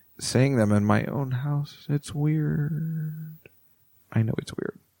saying them in my own house. It's weird. I know it's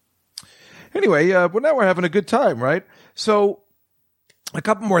weird. Anyway, well, now we're having a good time, right? So a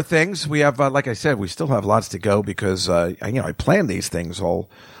couple more things. We have, like I said, we still have lots to go because, I planned these things all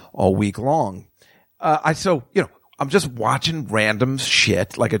week long. I'm just watching random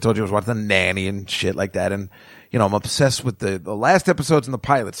shit. Like I told you, I was watching The Nanny and shit like that. And, I'm obsessed with the last episodes and the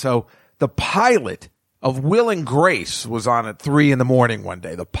pilot. So the pilot of Will and Grace was on at 3 a.m. one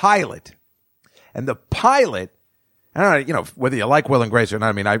day. The pilot. And the pilot, I don't know, whether you like Will and Grace or not.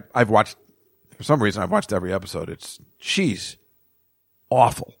 I mean, I've watched, for some reason, I've watched every episode. She's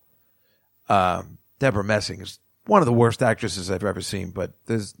awful. Deborah Messing is one of the worst actresses I've ever seen, but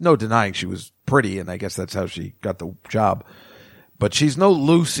there's no denying she was pretty, and I guess that's how she got the job. But she's no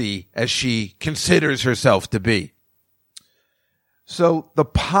Lucy as she considers herself to be. So the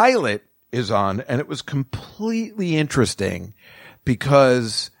pilot is on, and it was completely interesting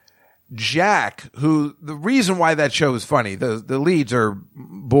because Jack, the reason why that show is funny, the leads are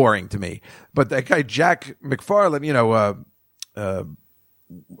boring to me, but that guy Jack McFarlane,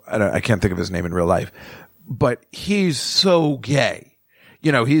 I can't think of his name in real life, but he's so gay.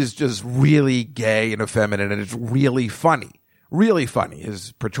 He's just really gay and effeminate, and it's really funny. Really funny.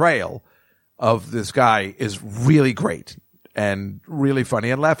 His portrayal of this guy is really great and really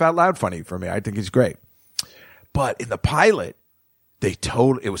funny and laugh out loud funny for me. I think he's great. But in the pilot,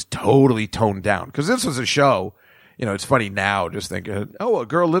 it was totally toned down because this was a show. It's funny now just thinking, a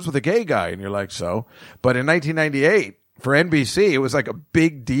girl lives with a gay guy, and you're like, so. But in 1998, for NBC, it was like a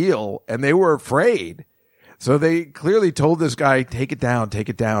big deal, and they were afraid. So they clearly told this guy, take it down, take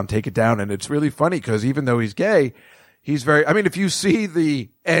it down, take it down. And it's really funny because even though he's gay, he's if you see the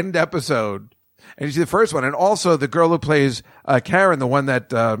end episode, And you see the first one. And also the girl who plays Karen, the one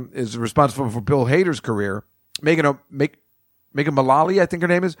that is responsible for Bill Hader's career, Megan Mullally, I think her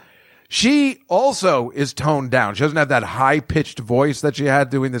name is. She also is toned down. She doesn't have that high-pitched voice that she had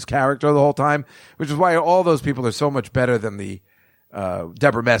doing this character the whole time, which is why all those people are so much better than the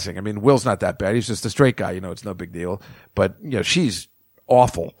Deborah Messing. I mean, Will's not that bad. He's just a straight guy. You know, it's no big deal. But, you know, she's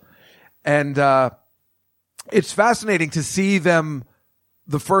awful. And it's fascinating to see them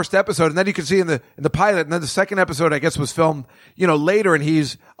the first episode, and then you can see in the pilot, and then the second episode, I guess, was filmed, you know, later, and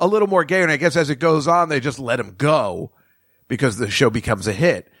he's a little more gay, and I guess as it goes on, they just let him go because the show becomes a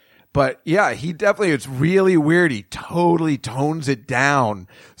hit. But yeah, he definitely, it's really weird. He totally tones it down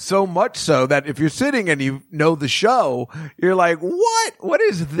so much so that if you're sitting and you know the show, you're like, what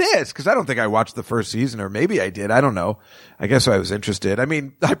is this? Cause I don't think I watched the first season, or maybe I did. I don't know. I guess I was interested. I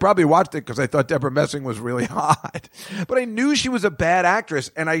mean, I probably watched it cause I thought Deborah Messing was really hot, but I knew she was a bad actress,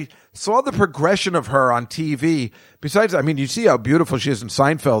 and I saw the progression of her on TV. Besides, I mean, you see how beautiful she is in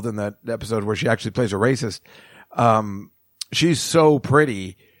Seinfeld in that episode where she actually plays a racist. She's so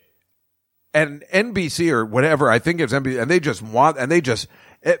pretty. And NBC or whatever, I think it's NBC,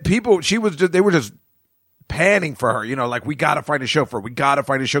 they were just panning for her, you know, like, we gotta find a show for her. We gotta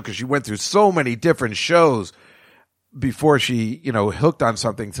find a show, because she went through so many different shows before she, you know, hooked on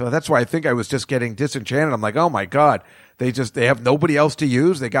something. So that's why I think I was just getting disenchanted. I'm like, oh my God, they have nobody else to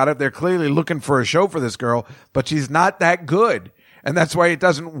use. They got it. They're clearly looking for a show for this girl, but she's not that good. And that's why it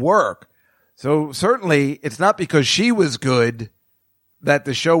doesn't work. So certainly it's not because she was good that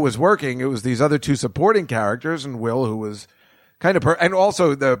the show was working. It was these other two supporting characters, and Will, who was kind of, and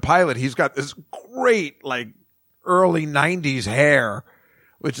also the pilot, he's got this great, like, early 90s hair,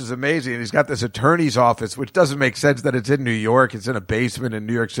 which is amazing. And he's got this attorney's office, which doesn't make sense that it's in New York. It's in a basement in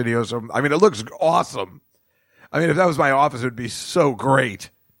New York City or something. I mean, it looks awesome. I mean, if that was my office, it would be so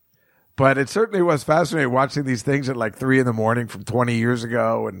great. But it certainly was fascinating watching these things at like 3 a.m. from 20 years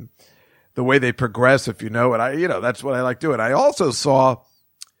ago, and the way they progress, if you know it. That's what I like doing. I also saw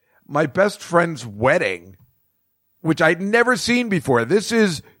My Best Friend's Wedding, which I'd never seen before. This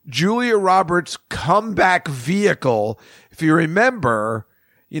is Julia Roberts' comeback vehicle. If you remember,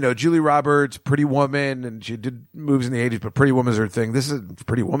 you know, Julia Roberts, Pretty Woman, and she did movies in the 80s, but Pretty Woman's her thing. This is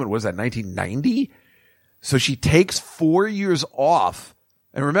Pretty Woman. Was that 1990? So she takes 4 years off.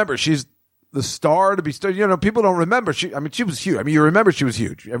 And remember, she's the star to be, you know, people don't remember. She was huge. I mean, you remember she was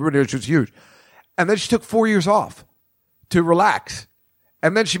huge. Everybody knows she was huge. And then she took 4 years off to relax.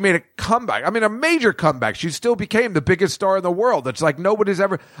 And then she made a comeback. I mean, a major comeback. She still became the biggest star in the world. It's like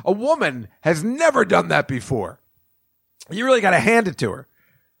a woman has never done that before. You really got to hand it to her.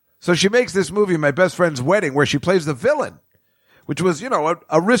 So she makes this movie, My Best Friend's Wedding, where she plays the villain, which was, you know,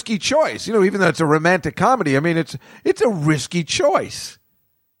 a risky choice. You know, even though it's a romantic comedy, I mean, it's a risky choice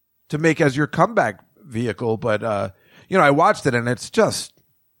to make as your comeback vehicle. But, you know, I watched it and it's just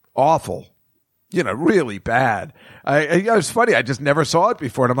awful, you know, really bad. It was funny. I just never saw it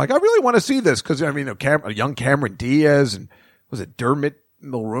before. And I'm like, I really want to see this. Cause I mean, a young Cameron Diaz, and was it Dermot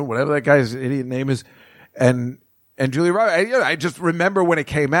Mulroney, whatever that guy's idiot name is. And Julia Roberts, I just remember when it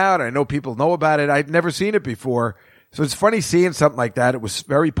came out. I know people know about it. I'd never seen it before. So it's funny seeing something like that. It was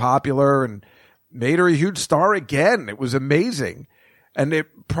very popular and made her a huge star again. It was amazing. And it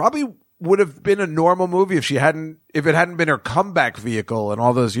probably would have been a normal movie if it hadn't been her comeback vehicle in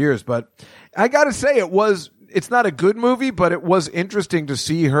all those years. But I gotta say, it's not a good movie, but it was interesting to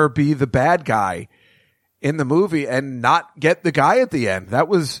see her be the bad guy in the movie and not get the guy at the end. That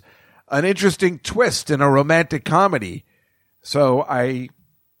was an interesting twist in a romantic comedy. So I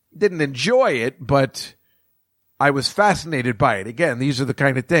didn't enjoy it, but I was fascinated by it. Again, these are the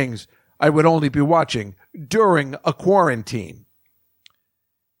kind of things I would only be watching during a quarantine.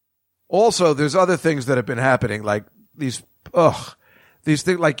 Also, there's other things that have been happening, like these things,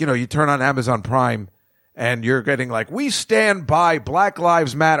 like, you know, you turn on Amazon Prime and you're getting like, we stand by Black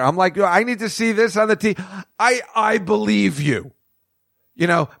Lives Matter. I'm like, I need to see this on the TV. I believe you, you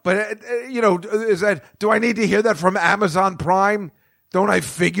know, but, you know, do I need to hear that from Amazon Prime? Don't I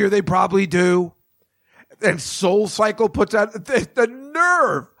figure they probably do? And Soul Cycle puts out the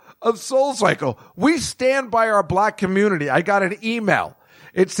nerve of Soul Cycle. We stand by our black community. I got an email.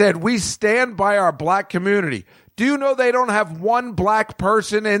 It said, we stand by our black community. Do you know they don't have one black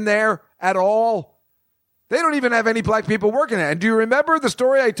person in there at all? They don't even have any black people working there. And do you remember the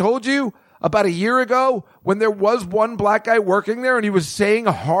story I told you about a year ago when there was one black guy working there and he was saying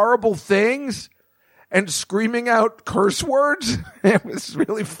horrible things and screaming out curse words? It was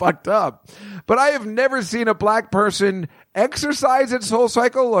really fucked up. But I have never seen a black person exercise at Soul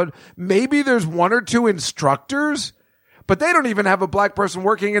Cycle. Or maybe there's one or two instructors, but they don't even have a black person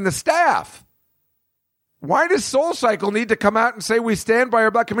working in the staff. Why does Soul Cycle need to come out and say we stand by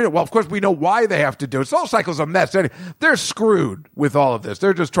our black community? Well, of course, we know why they have to do it. Soul Cycle's a mess. They're screwed with all of this.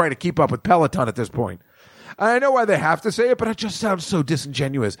 They're just trying to keep up with Peloton at this point. I know why they have to say it, but it just sounds so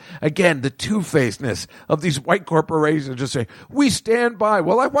disingenuous. Again, the two-facedness of these white corporations just saying, we stand by.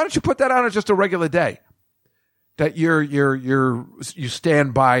 Well, why don't you put that on as just a regular day? That you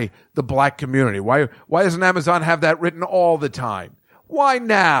stand by the black community. Why doesn't Amazon have that written all the time? Why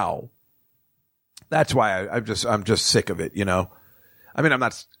now? That's why I'm just sick of it, you know. I mean,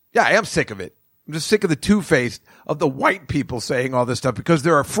 I am sick of it. I'm just sick of the two-faced of the white people saying all this stuff because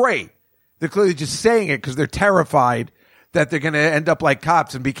they're afraid. They're clearly just saying it because they're terrified that they're going to end up like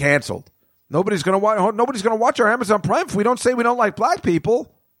cops and be canceled. Nobody's going to watch our Amazon Prime if we don't say we don't like black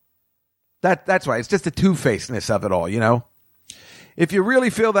people. That's why. It's just the two-facedness of it all, you know. If you really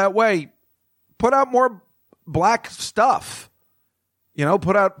feel that way, put out more black stuff. You know,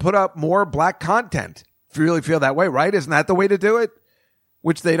 put out more black content. If you really feel that way, right? Isn't that the way to do it?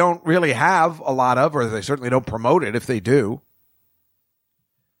 Which they don't really have a lot of, or they certainly don't promote it if they do.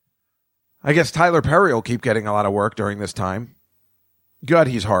 I guess Tyler Perry will keep getting a lot of work during this time. God,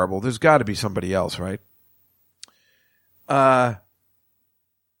 he's horrible. There's got to be somebody else, right?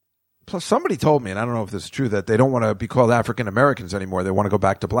 Plus, somebody told me, and I don't know if this is true, that they don't want to be called African Americans anymore. They want to go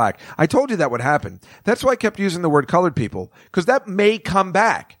back to black. I told you that would happen. That's why I kept using the word colored people, because that may come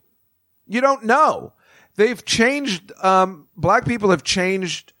back. You don't know. They've changed, black people have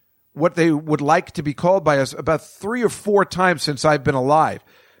changed what they would like to be called by us about 3 or 4 times since I've been alive.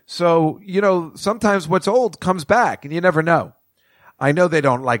 So, you know, sometimes what's old comes back, and you never know. I know they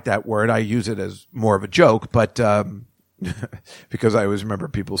don't like that word. I use it as more of a joke, but because I always remember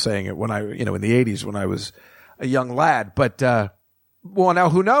people saying it when in the 80s when I was a young lad. But, well, now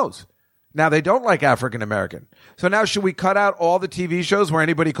who knows? Now they don't like African American. So now should we cut out all the TV shows where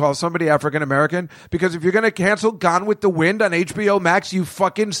anybody calls somebody African American? Because if you're going to cancel Gone with the Wind on HBO Max, you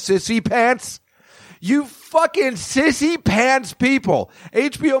fucking sissy pants. You fucking sissy pants people.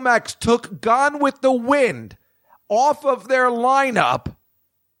 HBO Max took Gone with the Wind off of their lineup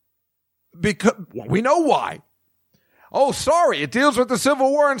because we know why. Oh, sorry, it deals with the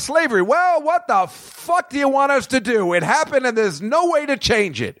Civil War and slavery. Well, what the fuck do you want us to do? It happened and there's no way to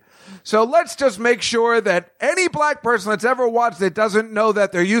change it. So let's just make sure that any black person that's ever watched it doesn't know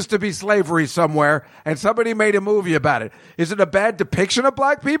that there used to be slavery somewhere and somebody made a movie about it. Is it a bad depiction of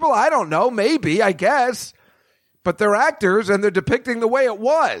black people? I don't know. Maybe, I guess. But they're actors and they're depicting the way it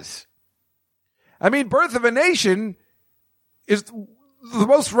was. I mean, Birth of a Nation is the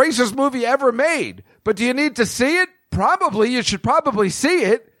most racist movie ever made. But do you need to see it? Probably. You should probably see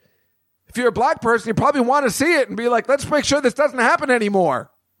it. If you're a black person, you probably want to see it and be like, let's make sure this doesn't happen anymore.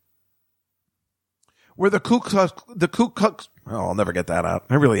 Where the Ku Klux, I'll never get that out.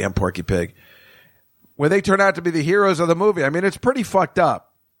 I really am Porky Pig. Where they turn out to be the heroes of the movie. I mean, it's pretty fucked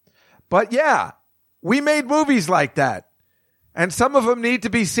up. But yeah, we made movies like that. And some of them need to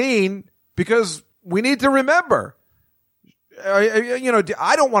be seen because we need to remember. You know,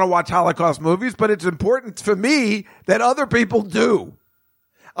 I don't want to watch Holocaust movies, but it's important for me that other people do.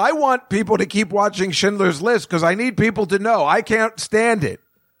 I want people to keep watching Schindler's List because I need people to know. I can't stand it.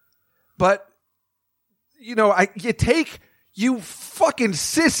 But you know, you fucking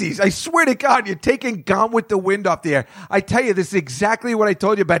sissies. I swear to God, you're taking Gone with the Wind off the air. I tell you, this is exactly what I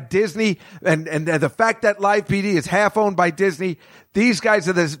told you about Disney and the fact that Live PD is half owned by Disney. These guys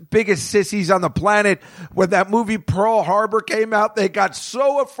are the biggest sissies on the planet. When that movie Pearl Harbor came out, they got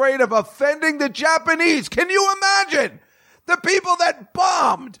so afraid of offending the Japanese. Can you imagine? The people that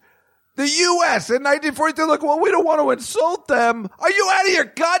bombed the U.S. in 1942, look, well, we don't want to insult them. Are you out of your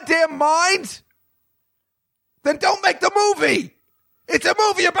goddamn minds? Then don't make the movie. It's a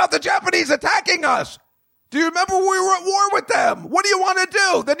movie about the Japanese attacking us. Do you remember we were at war with them? What do you want to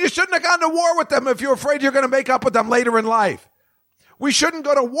do? Then you shouldn't have gone to war with them if you're afraid you're going to make up with them later in life. We shouldn't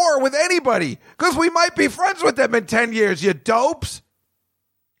go to war with anybody because we might be friends with them in 10 years, you dopes.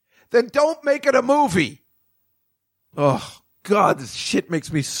 Then don't make it a movie. Oh, God, this shit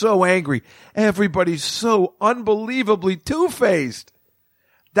makes me so angry. Everybody's so unbelievably two-faced.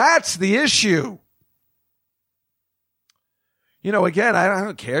 That's the issue. You know, again, I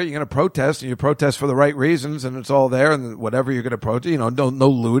don't care. You're going to protest, and you protest for the right reasons, and it's all there, and whatever you're going to protest, you know, no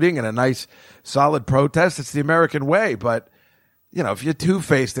looting and a nice, solid protest. It's the American way. But, you know, if you're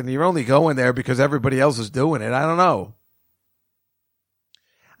two-faced and you're only going there because everybody else is doing it, I don't know.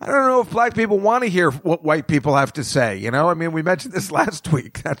 I don't know if black people want to hear what white people have to say, you know? I mean, we mentioned this last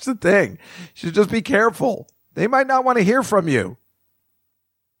week. That's the thing. You should just be careful. They might not want to hear from you.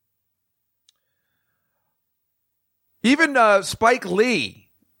 Even Spike Lee,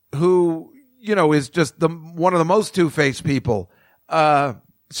 who, is just one of the most two-faced people,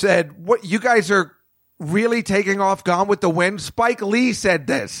 said, "What, you guys are really taking off Gone with the Wind?" Spike Lee said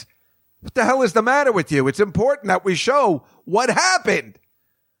this. What the hell is the matter with you? It's important that we show what happened.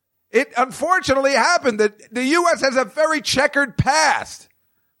 It unfortunately happened that the U.S. has a very checkered past.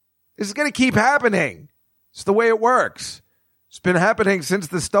 This is going to keep happening. It's the way it works. It's been happening since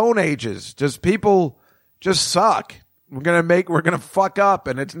the Stone Ages. People just suck. We're going to fuck up,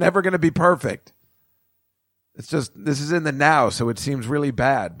 and it's never going to be perfect. It's just, this is in the now, so it seems really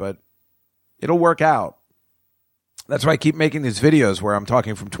bad, but it'll work out. That's why I keep making these videos where I'm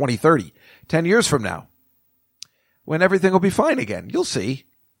talking from 2030, 10 years from now, when everything will be fine again. You'll see.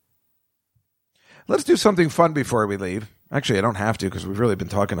 Let's do something fun before we leave. Actually, I don't have to because we've really been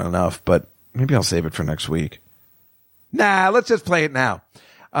talking enough, but maybe I'll save it for next week. Nah, let's just play it now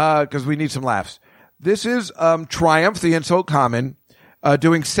because we need some laughs. This is Triumph, the Insult Common,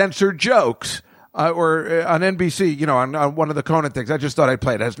 doing censored jokes or on NBC, on one of the Conan things. I just thought I'd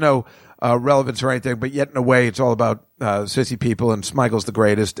play it. It has no relevance or anything, but yet in a way it's all about sissy people, and Smigel's the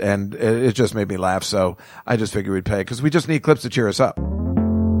greatest, and it just made me laugh, so I just figured we'd play it because we just need clips to cheer us up.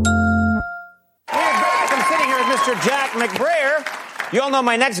 I'm sitting here with Mr. Jack McBrayer. You all know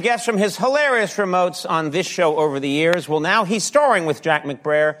my next guest from his hilarious remotes on this show over the years. Well, now he's starring with Jack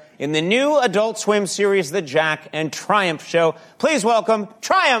McBrayer in the new Adult Swim series, The Jack and Triumph Show. Please welcome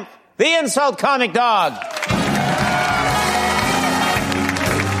Triumph, the Insult Comic Dog.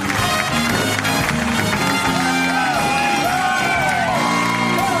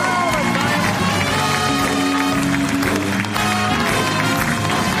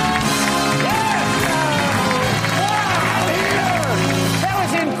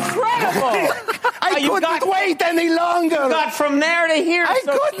 I couldn't wait any longer. You got from there to here. I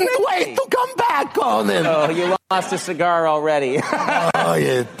couldn't wait to come back, Conan. Oh, you lost a cigar already. Oh,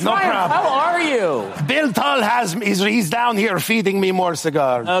 yeah. No problem. How are you? Bill Tull he's down here feeding me more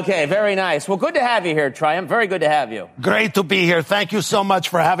cigars. Okay, very nice. Well, good to have you here, Triumph. Very good to have you. Great to be here. Thank you so much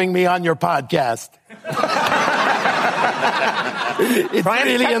for having me on your podcast. It's Triumph,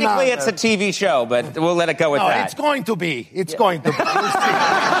 really technically, it's a TV show, but we'll let it go with that. It's going to be. It's going to be.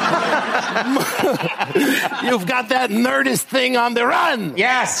 You've got that Nerdist thing on the run.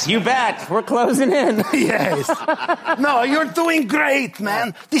 Yes, you bet. We're closing in. Yes. No, you're doing great,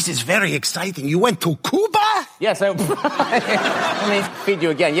 man. This is very exciting. You went to Cuba? Yes, let me feed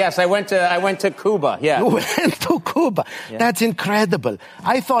you again. Yes, I went to Cuba. Yeah. You went to Cuba. Yeah. That's incredible.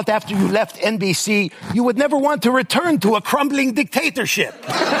 I thought after you left NBC, you would never want to return to a crumbling dictatorship. Oh,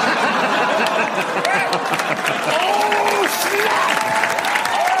 snap!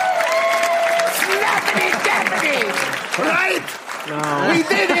 Snappity-dappity! Right? No. We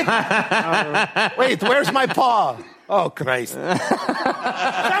did it! Wait, where's my paw? Oh, Christ. Someone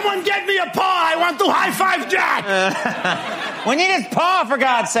get me a paw. I want to high-five Jack. We need his paw, for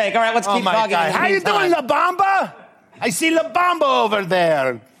God's sake. All right, let's keep talking. How you doing, La Bamba? I see La Bamba over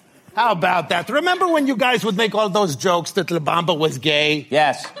there. How about that? Remember when you guys would make all those jokes that La Bamba was gay?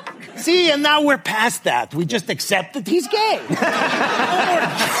 Yes. See, and now we're past that. We just accept that he's gay. We're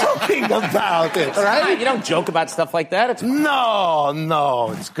joking about it, right? You don't joke about stuff like that. It's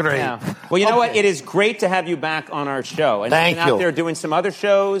No, it's great. Yeah. Well, you know what? It is great to have you back on our show. And Thank you've been you. out there doing some other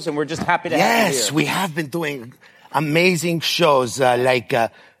shows, and we're just happy to have you here. Yes, we have been doing amazing shows like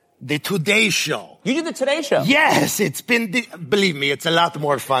the Today Show. You did the Today Show? Yes, it's been, believe me, it's a lot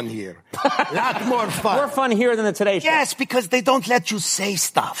more fun here. A lot more fun. More fun here than the Today Show. Yes, because they don't let you say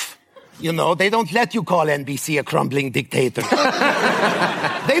stuff. They don't let you call NBC a crumbling dictator.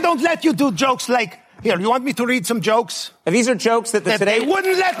 They don't let you do jokes like, here, you want me to read some jokes? And these are jokes that Today they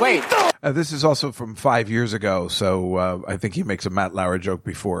wouldn't let me do. This is also from 5 years ago, so I think he makes a Matt Lauer joke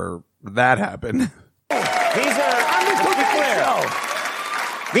before that happened.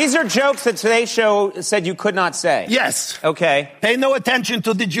 These are jokes that Today Show said you could not say. Yes. Okay. Pay no attention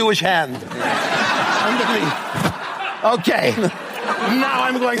to the Jewish hand. Okay. Now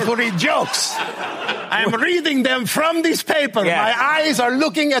I'm going to read jokes. I'm reading them from this paper. Yes. My eyes are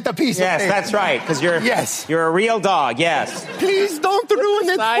looking at the piece of paper. Yes, that's right, because you're a real dog, yes. Please don't ruin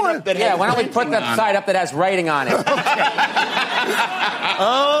it for me. Yeah, why don't we put the side up that has writing on it?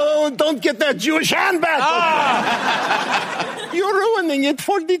 Oh, don't get that Jewish hand back. You're ruining it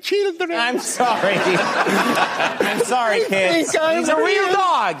for the children. I'm sorry. I'm sorry, kids. He's a real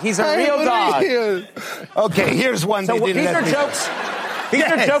dog. He's a real dog. Okay, here's one. So these are jokes. These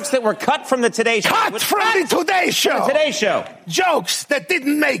are jokes that were cut from the Today Show. Cut from the Today Show. The Today Show. Jokes that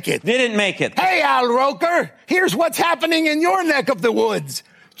didn't make it. Didn't make it. Hey, Al Roker, here's what's happening in your neck of the woods.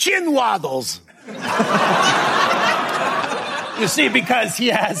 Chin waddles. You see, because he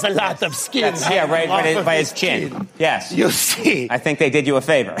has a lot of skin. Yeah, right by his chin. Yes. You see. I think they did you a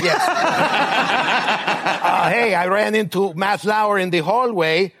favor. Yes. Hey, I ran into Matt Lauer in the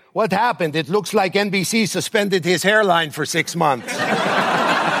hallway. What happened? It looks like NBC suspended his hairline for 6 months.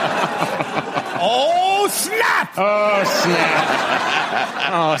 Oh, snap! Oh, snap.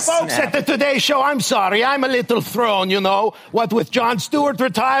 Oh, Folks snap. at the Today Show, I'm sorry. I'm a little thrown, you know. What with Jon Stewart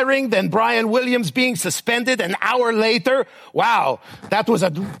retiring, then Brian Williams being suspended an hour later. Wow, that was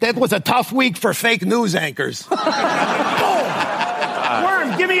a tough week for fake news anchors. Boom!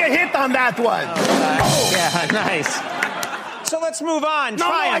 Worm, give me a hit on that one. Yeah, nice. So let's move on. No,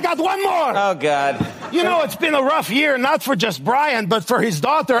 I got one more. Oh, God. You know, it's been a rough year, not for just Brian, but for his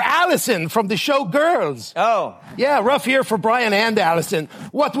daughter, Allison, from the show Girls. Oh. Yeah, rough year for Brian and Allison.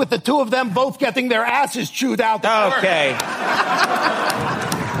 What with the two of them both getting their asses chewed out. Okay.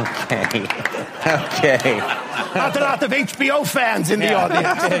 Okay. Not a lot of HBO fans in the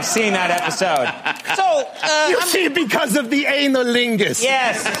audience. I've seen that episode. So, you see, because of the analingus.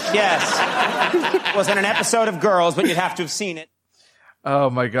 Yes. It wasn't an episode of Girls, but you'd have to have seen it.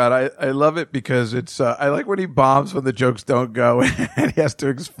 Oh my God. I love it because it's, I like when he bombs when the jokes don't go and he has to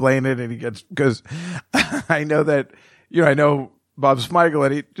explain it and because I know that, I know Bob Smigel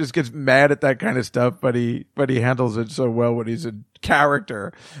and he just gets mad at that kind of stuff, but he handles it so well when he's in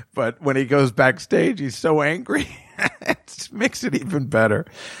character. But when he goes backstage, he's so angry. It makes it even better.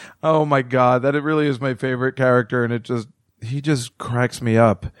 Oh my God. That it really is my favorite character. And he just cracks me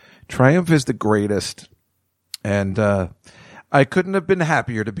up. Triumph is the greatest. And, I couldn't have been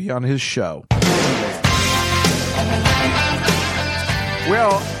happier to be on his show.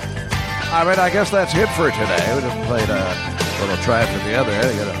 Well, I guess that's it for today. We just played a little Triumph of the Other.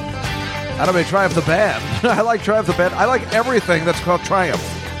 Triumph the Band. I like Triumph the Band. I like everything that's called Triumph.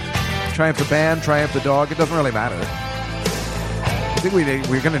 Triumph the Band, Triumph the Dog. It doesn't really matter. I think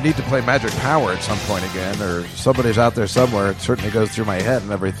we're going to need to play Magic Power at some point again, or somebody's out there somewhere. It certainly goes through my head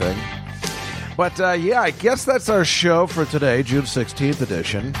and everything. But, I guess that's our show for today, June 16th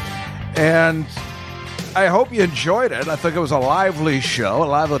edition. And I hope you enjoyed it. I think it was a lively show, a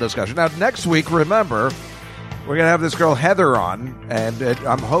lively discussion. Now, next week, remember, we're going to have this girl Heather on, and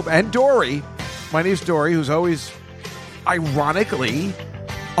and Dory, my niece Dory, who's always, ironically,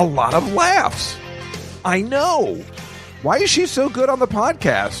 a lot of laughs. I know. Why is she so good on the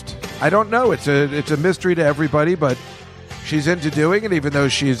podcast? I don't know. It's a mystery to everybody, but she's into doing it, even though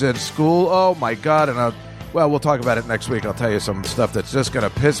she's in school. Oh, my God. And we'll talk about it next week. I'll tell you some stuff that's just going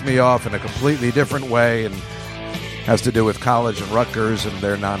to piss me off in a completely different way and has to do with college and Rutgers and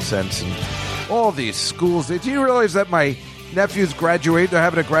their nonsense and all these schools. Did you realize that my nephew's graduate? They're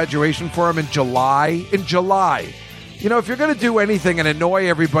having a graduation for him in July. In July. If you're going to do anything and annoy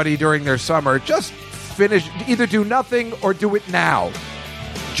everybody during their summer, just finish. Either do nothing or do it now.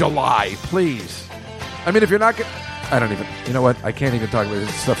 July, please. If you're not going to... I don't even, you know what? I can't even talk about it.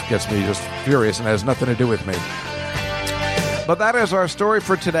 This stuff gets me just furious and has nothing to do with me. But that is our story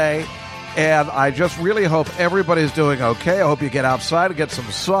for today. And I just really hope everybody's doing okay. I hope you get outside and get some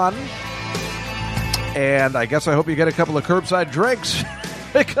sun. And I guess I hope you get a couple of curbside drinks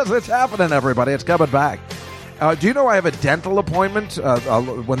because it's happening, everybody. It's coming back. Do you know I have a dental appointment?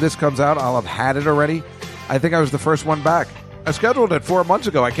 When this comes out, I'll have had it already. I think I was the first one back. I scheduled it 4 months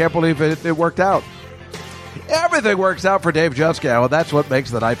ago. I can't believe it worked out. Everything works out for Dave Juskow, and that's what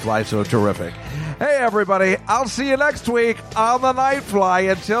makes the Night Fly so terrific. Hey, everybody, I'll see you next week on the Night Fly.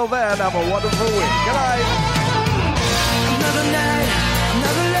 Until then, have a wonderful week. Good night. Another night,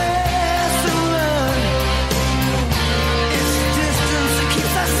 another